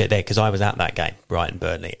 I'll interject there because I was at that game,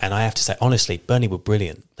 Brighton-Burnley, and I have to say, honestly, Burnley were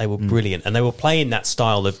brilliant. They were brilliant, and they were playing that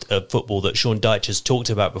style of football that Sean Dyche has talked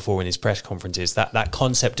about before in his press conferences, that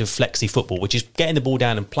concept of flexi football, which is getting the ball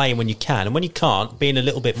down and playing when you can, and when you can't, being a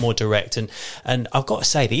little bit more direct. And I've got to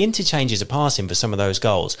say, the interchanges of passing for some of those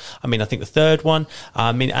goals, I mean, I think the third one,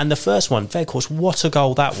 and the first one, Weghorst, what a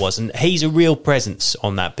goal that was, and he's a real presence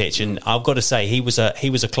on that pitch, and I've got to say, he was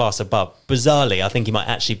a class above. Bizarrely, I think he might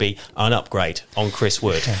actually be an upgrade on Chris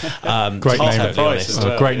Wood. Great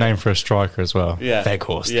name, great name for a striker as well. Yeah,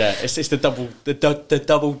 Weghorst. Yeah, it's the double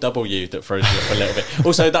W that throws you up a little bit.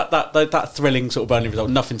 Also, that thrilling sort of Burnley result,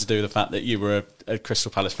 nothing to do with the fact that you were a Crystal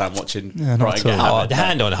Palace fan watching Brighton get hammered. The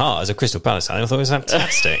hand on heart as a Crystal Palace fan, I thought it was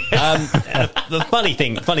fantastic. The funny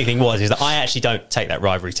thing was that I actually don't take that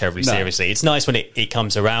rivalry terribly seriously. It's nice when it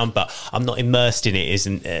comes around, but I'm not immersed in it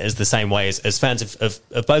as the same way as fans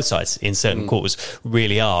of both sides in certain quarters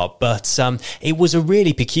really are. But it was a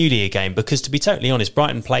really peculiar game because, to be totally honest,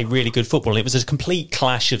 Brighton played really good football and it was a complete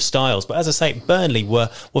clash of styles. But as I say, Burnley were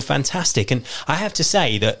fantastic, and I have to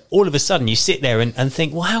say that all of a sudden you sit there and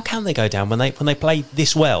think, well, how can they go down when they play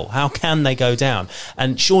this well? How can they go down?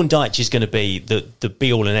 And Sean Dyche is going to be the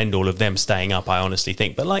be all and end all of them staying up, I honestly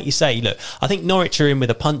think. But like you say, look, I think Norwich are in with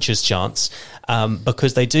a puncher's chance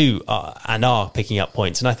because they do and are picking up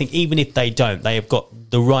points. And I think even if they don't, they have got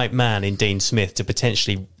the right man in Dean Smith to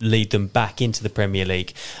potentially lead them back into the Premier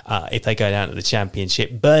League if they go down to the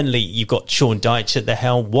Championship. Burnley, you've got Sean Dyche at the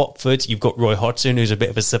helm. Watford, you've got Roy Hodgson, who's a bit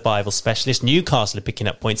of a survival specialist. Newcastle are picking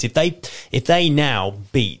up points. If they now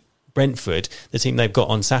beat Brentford, the team they've got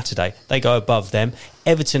on Saturday, they go above them.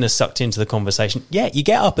 Everton are sucked into the conversation. Yeah, you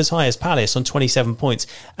get up as high as Palace on 27 points,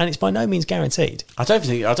 and it's by no means guaranteed. I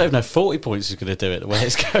don't know 40 points is going to do it the way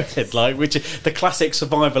it's going. Like, which the classic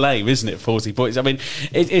survival aim, isn't it? 40 points. I mean,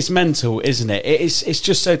 it's mental, isn't it? It's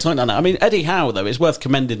just so tight on that. I mean, Eddie Howe, though, it's worth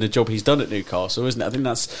commending the job he's done at Newcastle, isn't it? I think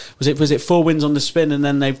was it 4 wins on the spin, and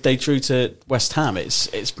then they drew to West Ham.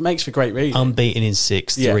 It makes for great reading. Unbeaten in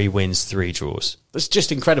 6, 3 wins, 3 draws. It's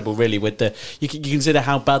just incredible, really. With you consider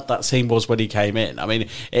how bad that team was when he came in. I mean,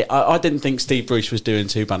 I didn't think Steve Bruce was doing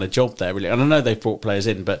too bad a job there, really. And I know they've brought players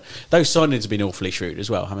in, but those signings have been awfully shrewd as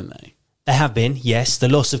well, haven't they? They have been, yes. The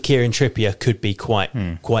loss of Kieran Trippier could be quite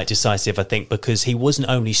decisive, I think, because he wasn't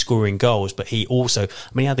only scoring goals, but he also,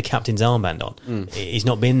 he had the captain's armband on. He's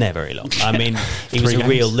not been there very long. I mean, he was a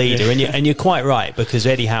real leader. And you're quite right, because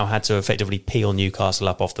Eddie Howe had to effectively peel Newcastle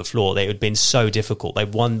up off the floor. It had been so difficult.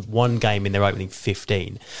 They've won one game in their opening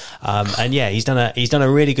 15. And yeah, he's done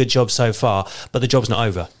a really good job so far, but the job's not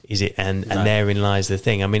over, is it? And therein lies the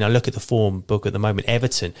thing. I mean, I look at the form book at the moment.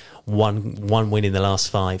 Everton, one win in the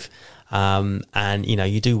last 5. And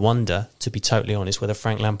you do wonder, to be totally honest, whether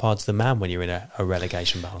Frank Lampard's the man when you're in a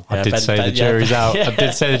relegation battle. I did say the jury's out. I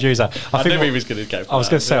did say the jury's out. I knew he was going to go. I was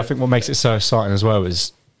going to say, I think what makes it so exciting as well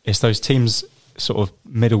is those teams sort of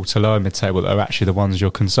middle to lower mid-table that are actually the ones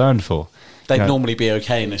you're concerned for. They'd normally be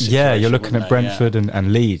okay in this situation. Yeah, you're looking at Brentford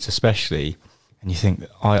and Leeds especially, and you think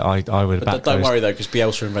I would back Don't those. worry though, because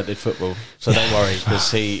Bielsa invented football, so don't worry,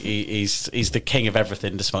 because he's the king of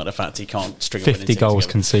everything, despite the fact he can't string 50 goals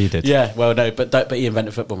conceded. Yeah, well, no, but he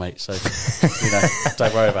invented football, mate. So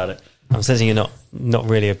don't worry about it. I'm sensing you're not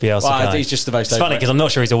really a Bielsa guy. He's just the most. It's funny because I'm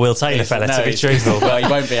not sure he's a Will Taylor fella, to be truthful. Well, he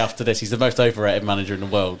won't be after this. He's the most overrated manager in the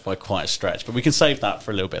world by quite a stretch. But we can save that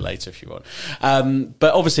for a little bit later if you want.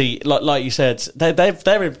 But obviously, like you said,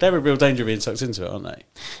 they're in real danger of being sucked into it, aren't they?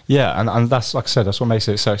 Yeah, and that's, like I said, that's what makes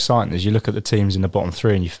it so exciting. Is you look at the teams in the bottom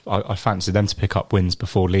three, and I fancy them to pick up wins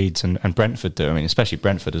before Leeds and Brentford do. I mean, especially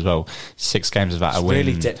Brentford as well. 6 games without a win.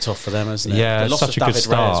 Really dipped off for them, hasn't it? Yeah, the loss such of a good David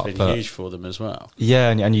start. Raya has been huge for them as well. Yeah,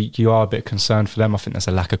 and you are a bit concerned for them. I think there's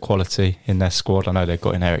a lack of quality in their squad. I know they've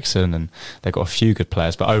got in Eriksen and they've got a few good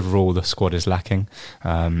players, but overall the squad is lacking.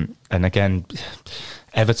 And again,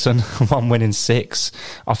 Everton, 1 win in 6.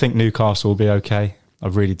 I think Newcastle will be okay. I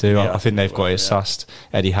really do. Yeah, I think they've got it sussed.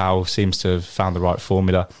 Eddie Howe seems to have found the right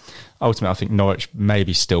formula. Ultimately, I think Norwich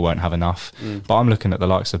maybe still won't have enough. But I'm looking at the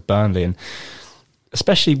likes of Burnley, and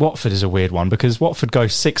especially Watford is a weird one, because Watford go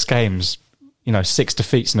 6 games, 6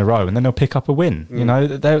 defeats in a row, and then they'll pick up a win.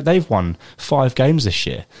 They've won 5 games this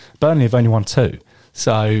year. Burnley have only won 2.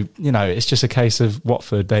 So, it's just a case of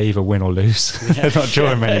Watford, they either win or lose. They're not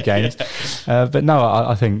drawing many games. But no,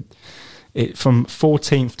 I think from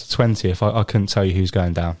 14th to 20th, I couldn't tell you who's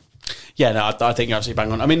going down. Yeah, no, I think you're absolutely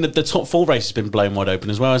bang on. I mean, the top 4 race has been blown wide open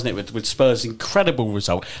as well, hasn't it? With Spurs' incredible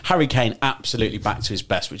result. Harry Kane absolutely back to his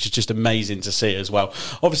best, which is just amazing to see as well.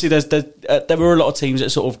 Obviously, there were a lot of teams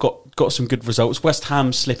that sort of got some good results. West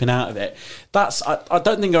Ham slipping out of it. I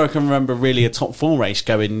don't think I can remember really a top 4 race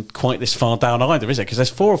going quite this far down either, is it? Because there's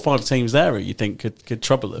 4 or 5 teams there who you think could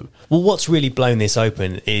trouble them. Well, what's really blown this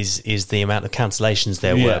open is the amount of cancellations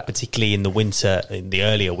there were, particularly in the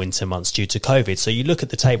earlier winter months due to COVID. So you look at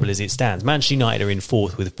the table as it stands. Manchester United are in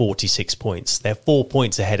 4th with 46 points. They're 4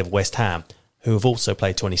 points ahead of West Ham, who have also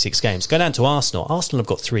played 26 games. Go down to Arsenal. Arsenal have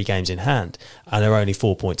got 3 games in hand and are only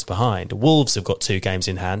 4 points behind. Wolves have got 2 games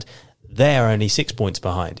in hand. They're only 6 points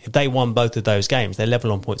behind. If they won both of those games, they're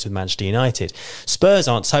level on points with Manchester United. Spurs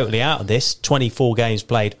aren't totally out of this. 24 games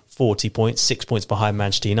played, 40 points, 6 points behind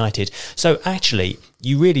Manchester United. So actually,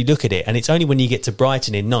 you really look at it, and it's only when you get to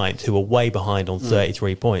Brighton in 9th, who are way behind on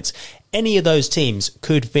 33 points. Any of those teams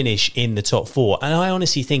could finish in the top 4. And I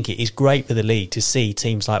honestly think it is great for the league to see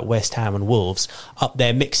teams like West Ham and Wolves up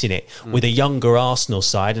there mixing it with a younger Arsenal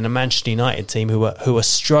side and a Manchester United team who are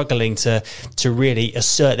struggling to really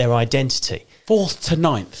assert their identity. 4th to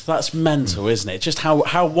 9th. That's mental, isn't it? Just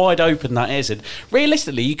how wide open that is. And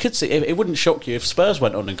realistically, you could see it wouldn't shock you if Spurs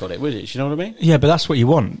went on and got it, would it? Do you know what I mean? Yeah, but that's what you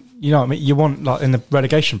want. You know what I mean? You want, like in the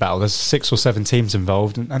relegation battle, there's 6 or 7 teams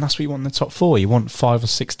involved, and that's what you want in the top 4. You want 5 or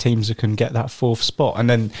 6 teams that can get that 4th spot, and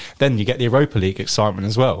then you get the Europa League excitement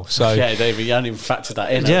as well. So yeah, David, you hadn't even factored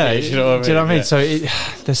that in. Yeah, you know what I mean? Do you know what I mean? So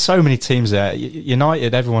there's so many teams there.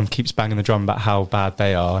 United, everyone keeps banging the drum about how bad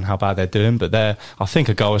they are and how bad they're doing, but I think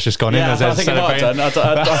a goal has just gone in. I think it might have done.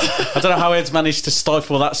 I don't know how Ed's managed to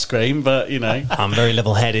stifle that scream, but I'm very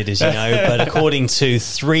level-headed, as you know. But according to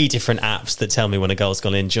 3 different apps that tell me when a goal's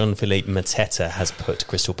gone in, Jean-Philippe Mateta has put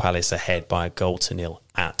Crystal Palace ahead by a 1-0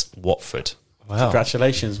 at Watford. Wow.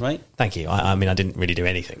 Congratulations, mate. Thank you. I mean, I didn't really do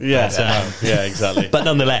anything. Yeah, but, yeah, exactly. But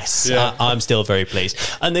nonetheless, I'm still very pleased.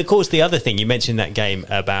 And of course, the other thing, you mentioned that game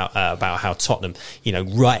about how Tottenham,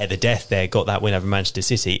 right at the death there, got that win over Manchester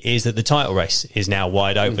City, is that the title race is now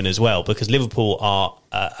wide open as well, because Liverpool are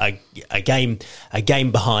a game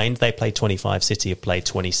behind. They played 25, City have played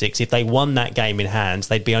 26. If they won that game in hand,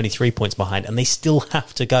 they'd be only 3 points behind, and they still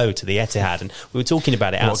have to go to the Etihad. And we were talking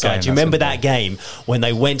about it outside. Do you remember that game when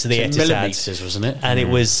they went to the Etihad? Millimetres, wasn't it? And it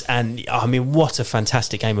was, and I mean, what a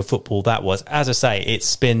fantastic game of football that was. As I say,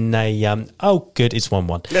 it's been a good, it's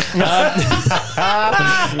 1-1.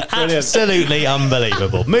 Absolutely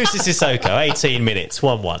unbelievable. Moussa Sissoko, 18 minutes,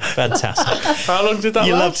 1-1. Fantastic. How long did that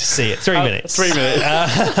You last? love to see it. 3 minutes. 3 minutes.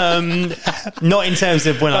 Not in terms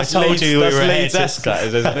of when I told you we were ahead.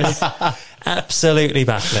 Isn't it? Absolutely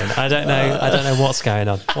baffling. I don't know what's going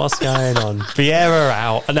on. Vieira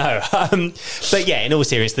out. No. But yeah, in all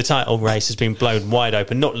seriousness, the title race has been blown wide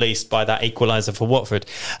open, not least by that equaliser for Watford.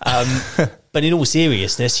 But in all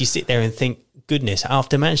seriousness, you sit there and think, goodness,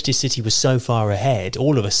 after Manchester City was so far ahead,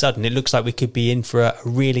 all of a sudden it looks like we could be in for a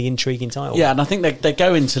really intriguing title. Yeah, and I think they've got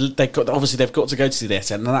to go to this,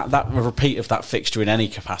 and that repeat of that fixture in any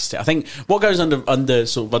capacity. I think what goes under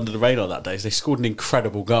the radar that day is they scored an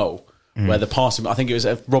incredible goal where the passing, I think it was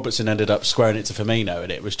Robertson ended up squaring it to Firmino,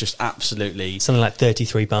 and it was just absolutely something like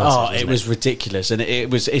 33 passes. Oh, it was ridiculous, and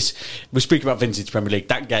we're speaking about vintage Premier League.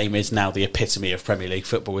 That game is now the epitome of Premier League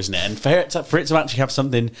football, isn't it? And for it to actually have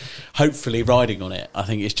something hopefully riding on it, I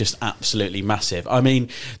think it's just absolutely massive. I mean,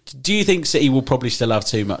 do you think City will probably still have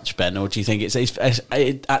too much, Ben, or do you think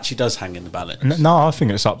it actually does hang in the balance? No, I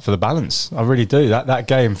think it's up for the balance. I really do. That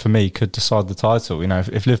game for me could decide the title. You know,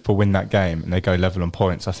 if Liverpool win that game and they go level on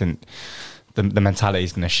points, I think the mentality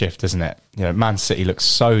is going to shift, isn't it? You know, Man City looks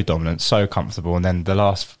so dominant, so comfortable, and then the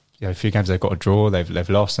last few games they've got a draw, they've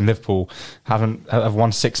lost, and Liverpool have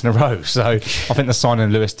won 6 in a row. So I think the signing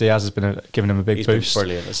of Luis Diaz has been giving them a big boost. Been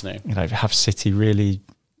brilliant, isn't he? You know, have City really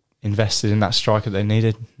invested in that striker they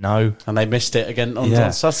needed? No, and they missed it again on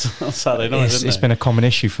Saturday night. It's been a common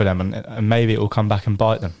issue for them, and maybe it will come back and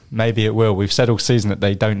bite them. Maybe it will. We've said all season that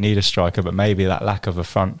they don't need a striker, but maybe that lack of a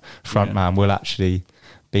front man will actually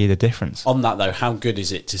be the difference. On that though, how good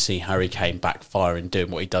is it to see Harry Kane backfiring, doing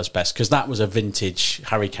what he does best? Because that was a vintage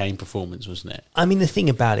Harry Kane performance, wasn't it? I mean, the thing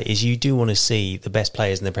about it is you do want to see the best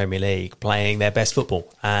players in the Premier League playing their best football,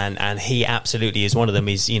 and he absolutely is one of them.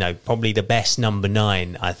 He's, you know, probably the best number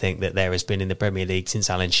 9 I think that there has been in the Premier League since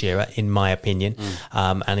Alan Shearer, in my opinion.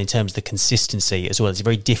 And in terms of the consistency as well, it's a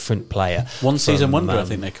very different player. One season wonder, I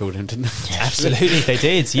think they called him, didn't they? Absolutely, they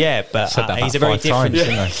did. Yeah, but he's a very different.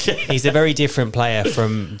 He's a very different player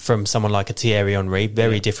from someone like a Thierry Henry,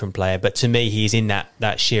 very different player. But to me, he's in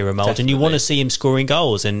that Shearer mould, and you want to see him scoring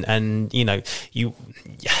goals. And you know,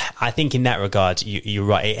 I think in that regard, you're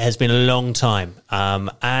right. It has been a long time,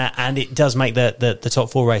 and it does make the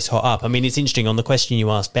top 4 race hot up. I mean, it's interesting on the question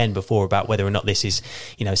you asked Ben before about whether or not this is,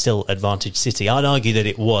 you know, still advantage City. I'd argue that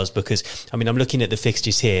it was, because I mean, I'm looking at the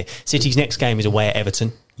fixtures here. City's next game is away at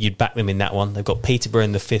Everton. You'd back them in that one. They've got Peterborough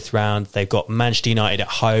in the 5th round. They've got Manchester United at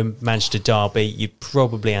home, Manchester Derby. You'd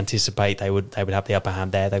probably anticipate they would have the upper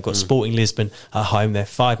hand there. They've got Sporting Lisbon at home. They're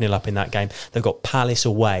 5-0 up in that game. They've got Palace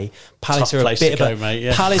away. Palace are a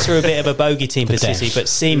bit of a bogey team for City, but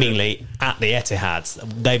seemingly at the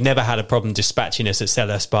Etihad, they've never had a problem dispatching us at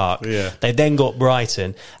Selhurst Park. Yeah. They've then got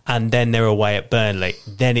Brighton, and then they're away at Burnley.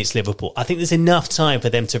 Then it's Liverpool. I think there's enough time for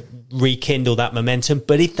them to rekindle that momentum.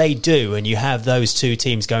 But if they do, and you have those two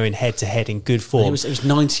teams going head to head in good form, it was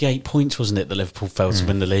 98 points, wasn't it, that Liverpool failed to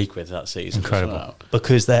win the league with that season? Incredible. Well.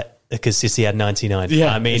 Because City had 99.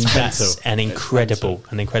 Yeah, I mean, that's an incredible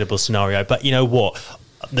scenario. But you know what?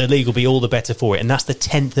 The league will be all the better for it, and that's the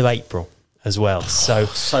 10th of April as well. So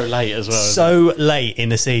late as well. So late in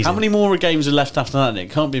the season. How many more games are left after that? It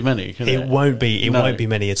can't be many. It won't be. It won't be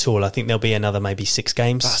many at all. I think there'll be another maybe 6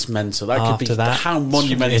 games. That's mental. That could be that. How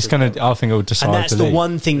monumental. It's going to. I think it will decide. And that's the the league.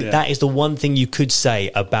 one thing. Yeah. That is the one thing you could say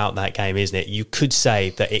about that game, isn't it? You could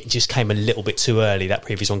say that it just came a little bit too early, that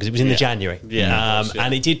previous one, because it was in the January. Yeah,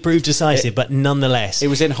 and it did prove decisive, but nonetheless, it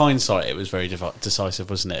was in hindsight. It was very decisive,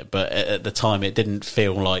 wasn't it? But at the time, it didn't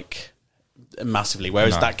feel like massively,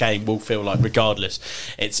 whereas that game will feel like, regardless,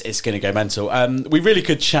 it's going to go mental. We really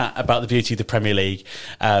could chat about the beauty of the Premier League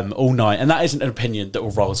all night, and that isn't an opinion that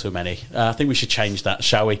will roll too many. I think we should change that,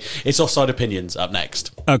 shall we? It's Offside Opinions up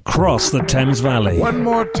next. Across the Thames Valley. One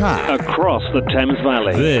more time. Across the Thames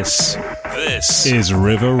Valley. This is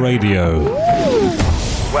River Radio.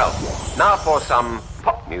 Well, now for some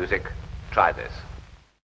pop music. Try this.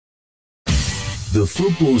 The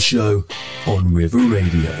Football Show on River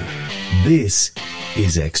Radio. This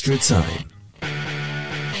is Extra Time.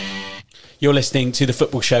 You're listening to The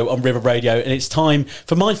Football Show on River Radio, and it's time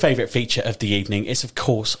for my favourite feature of the evening. It's, of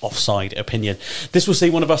course, Offside Opinion. This will see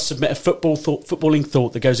one of us submit a footballing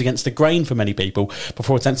thought that goes against the grain for many people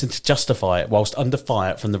before attempting to justify it whilst under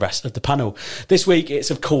fire from the rest of the panel. This week, it's,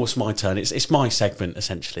 of course, my turn. It's my segment,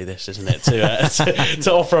 essentially, this, isn't it,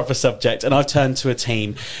 to offer up a subject. And I've turned to a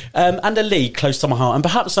team and a league close to my heart, and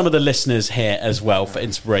perhaps some of the listeners here as well for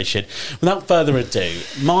inspiration. Without further ado,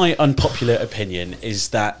 my unpopular opinion is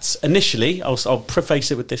that initially, I'll preface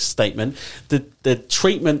it with this statement: the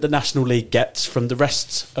treatment the National League gets from the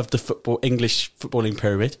rest of the English footballing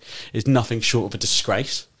pyramid is nothing short of a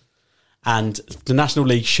disgrace, and the National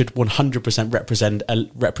League should 100%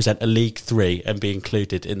 represent a League 3 and be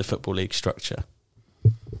included in the Football League structure.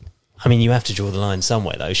 I mean, you have to draw the line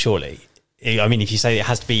somewhere, though, surely. I mean, if you say it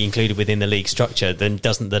has to be included within the league structure, then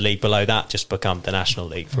doesn't the league below that just become the National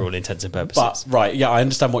League for all intents and purposes? But, right, yeah, I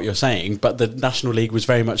understand what you're saying, but the National League was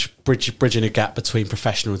very much bridging a gap between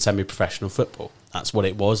professional and semi-professional football. That's what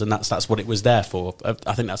it was, and that's what it was there for.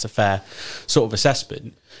 I think that's a fair sort of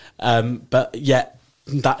assessment. But yet,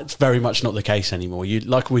 that's very much not the case anymore.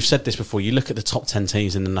 Like we've said this before, you look at the top 10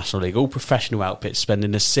 teams in the National League, all professional outfits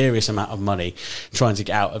spending a serious amount of money trying to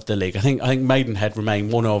get out of the league. I think Maidenhead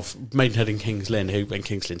and Kings Lynn, when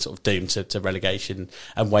Kings Lynn sort of doomed to relegation,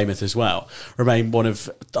 and Weymouth as well, remain one of,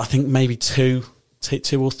 I think, maybe two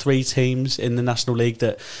or three teams in the National League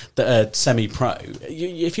that are semi-pro.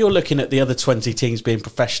 If you're looking at the other 20 teams being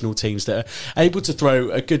professional teams that are able to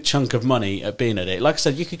throw a good chunk of money at being at it, like I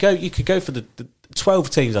said, you could go for the 12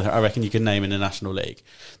 teams I reckon you can name in the National League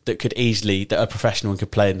that are professional and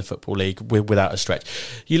could play in the Football League without a stretch.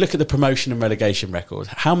 You look at the promotion and relegation record.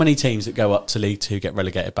 How many teams that go up to League 2 get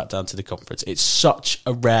relegated back down to the Conference? It's such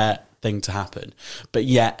a rare thing to happen, but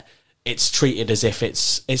yet it's treated as if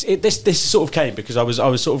this sort of came because I was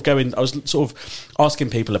sort of asking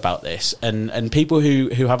people about this, and people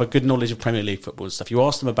who have a good knowledge of Premier League football and stuff, you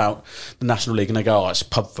ask them about the National League and they go, oh, it's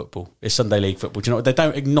pub football, it's Sunday League football. Do you know what? They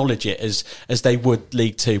don't acknowledge it as they would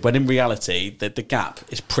League 2, when in reality the gap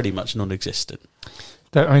is pretty much non-existent.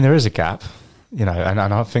 I mean, there is a gap, you know, and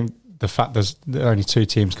I think the fact that only 2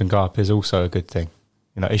 teams can go up is also a good thing.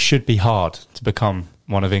 You know, it should be hard to become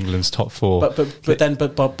one of England's top 4.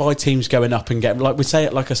 But by teams going up and getting, like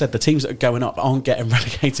I said, the teams that are going up aren't getting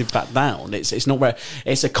relegated back down. It's not where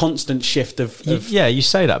it's a constant shift of yeah, you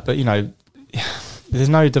say that, but you know, there's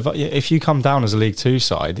no if you come down as a League 2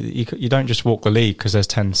 side, you don't just walk the league because there's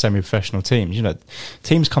 10 semi-professional teams. You know,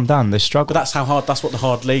 teams come down, they struggle. But that's how hard. That's what the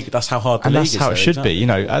hard league. That's how hard the league is. And that's how it should be. You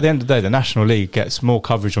know, at the end of the day, the National League gets more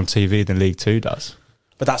coverage on TV than League 2 does.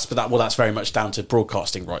 But that's very much down to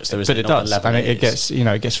broadcasting rights. But it does, and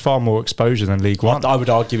it gets far more exposure than League 1. I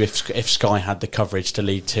would argue if Sky had the coverage to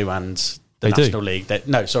League 2 and the National League,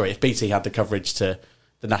 if BT had the coverage to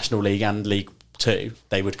the National League and League 2,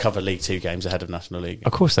 they would cover League 2 games ahead of National League.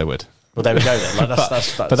 Of course they would. Well, there we go then.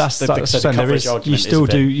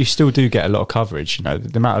 You still do get a lot of coverage. You know,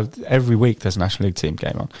 the amount of every week there's a National League team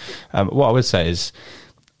game on. What I would say is,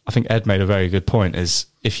 I think Ed made a very good point. Is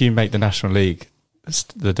if you make the National League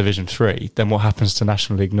the Division 3, then what happens to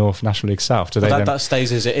National League North, National League South? That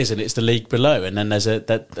stays as it is, and it's the league below, and then there's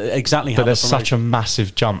exactly. But there's such a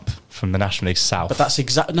massive jump from the National League South. But that's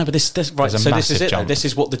exactly no. But this right. So this is it. Jump. This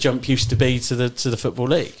is what the jump used to be to the Football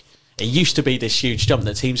League. It used to be this huge jump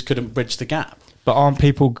that teams couldn't bridge the gap. But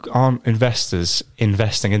aren't investors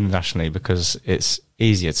investing in the National League because it's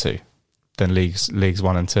easier to than leagues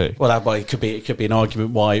 1 and 2? Well, it could be an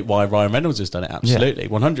argument why Ryan Reynolds has done it. Absolutely,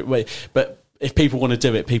 100. But if people want to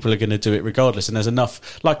do it, people are going to do it regardless. And there's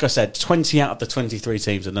enough, like I said, 20 out of the 23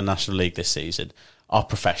 teams in the National League this season are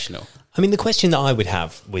professional. I mean, the question that I would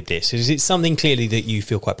have with this is, it's something clearly that you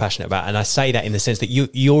feel quite passionate about, and I say that in the sense that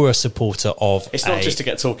you're a supporter of. It's not just to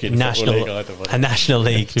get talking national league either, a National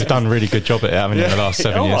League. You've done a really good job at it, haven't you, in the last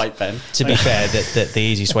 7 years? All right, Ben. To be fair, that the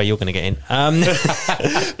easiest way you're going to get in.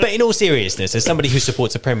 But in all seriousness, as somebody who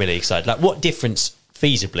supports a Premier League side, like, what difference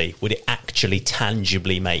feasibly would it actually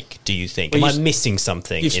tangibly make, do you think? Am I missing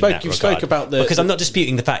something in that regard? Because I'm not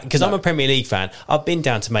disputing the fact, because I'm a Premier League fan, I've been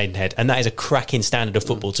down to Maidenhead, and that is a cracking standard of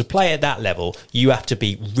football. To play at that level, you have to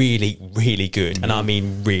be really, really good, and I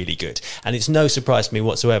mean really good. And it's no surprise to me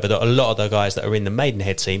whatsoever that a lot of the guys that are in the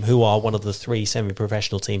Maidenhead team, who are one of the 3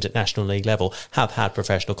 semi-professional teams at National League level, have had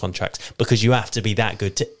professional contracts, because you have to be that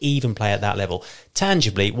good to even play at that level.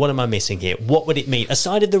 Tangibly, what am I missing here? What would it mean,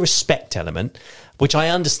 aside of the respect element, which I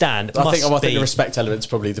understand? I think the respect element is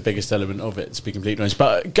probably the biggest element of it, to be completely honest.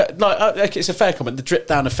 But it's a fair comment. The drip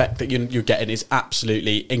down effect that you're getting is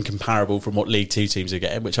absolutely incomparable from what League 2 teams are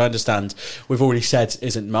getting, which I understand we've already said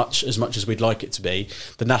isn't as much as we'd like it to be.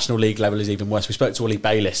 The National League level is even worse. We spoke to Ollie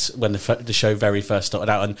Bayliss when the show very first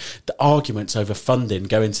started out, and the arguments over funding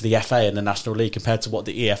going to the FA and the National League compared to what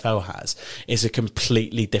the EFL has is a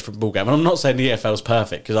completely different ballgame. And I'm not saying the EFL is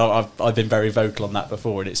perfect, because I've been very vocal on that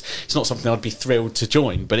before, and it's not something I'd be thrilled to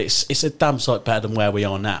join, but it's a damn sight better than where we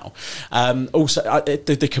are now. Also,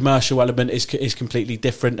 the commercial element is completely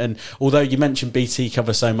different, and although you mentioned BT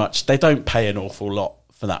cover so much, they don't pay an awful lot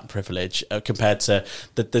for that privilege compared to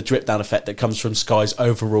the drip down effect that comes from Sky's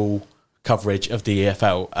overall coverage of the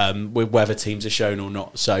EFL, with whether teams are shown or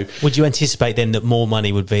not. So, would you anticipate then that more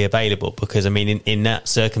money would be available? Because I mean, in that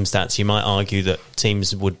circumstance, you might argue that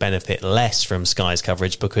teams would benefit less from Sky's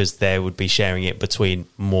coverage because they would be sharing it between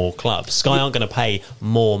more clubs. Sky aren't going to pay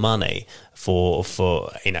more money for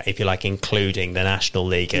if you like, including the National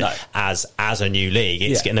League as a new league.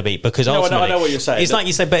 It's going to be, because ultimately, I know what you're saying. It's like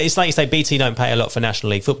you say, BT don't pay a lot for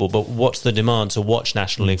National League football, but what's the demand to watch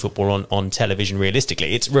National League football on television?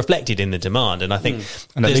 Realistically, it's reflected in the demand, and I think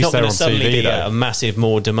there's not going to suddenly be a massive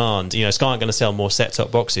more demand. Sky aren't going to sell more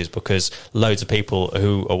set-top boxes because loads of people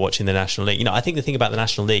who are watching the National League. I think the thing about the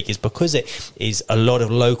National League is because it is a lot of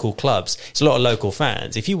local clubs, it's a lot of local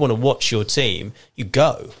fans. If you want to watch your team, you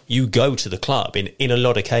go to the club in a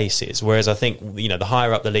lot of cases. Whereas I think the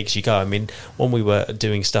higher up the leagues you go. I mean, when we were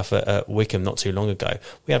doing stuff at Wickham not too long ago,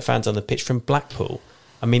 we had fans on the pitch from Blackpool.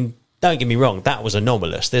 I mean, don't get me wrong, that was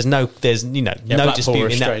anomalous. There's no disputing that, no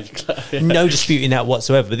disputing that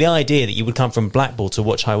whatsoever. But the idea that you would come from Blackpool to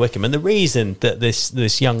watch High Wycombe, and the reason that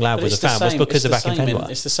this young lad was a fan was because of Akinfenwa.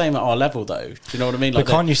 It's the same at our level, though. Do you know what I mean? But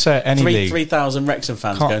can't you say at any league? 3,000 Wrexham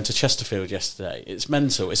fans going to Chesterfield yesterday. It's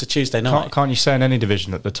mental. It's a Tuesday night. Can't you say in any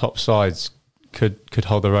division that the top sides could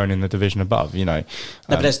hold their own in the division above, No,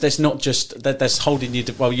 but there's not just there's holding you.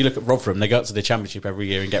 Well, you look at Rotherham; they go up to the Championship every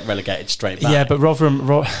year and get relegated straight back. Yeah, but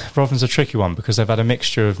Rotherham's a tricky one because they've had a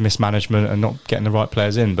mixture of mismanagement and not getting the right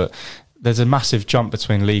players in. But there's a massive jump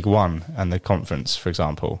between League One and the Conference, for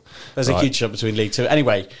example. There's a huge jump between League Two.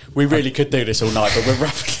 Anyway, we really could do this all night, but we're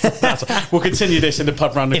wrapping. We'll continue this in the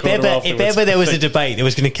pub round the corner afterwards. If ever there was a debate that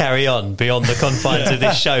was going to carry on beyond the confines of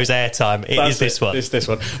this show's airtime, it is this one. It's this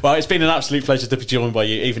one. Well, it's been an absolute pleasure to be joined by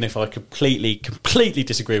you, even if I completely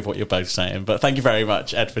disagree with what you're both saying. But thank you very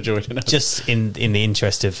much, Ed, for joining us. Just in the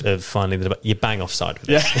interest of finally the debate, you bang offside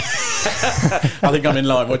with it. I think I'm in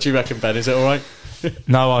line. What do you reckon, Ben? Is it all right?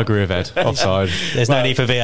 No, I agree with Ed. Offside. There's no need for VAR.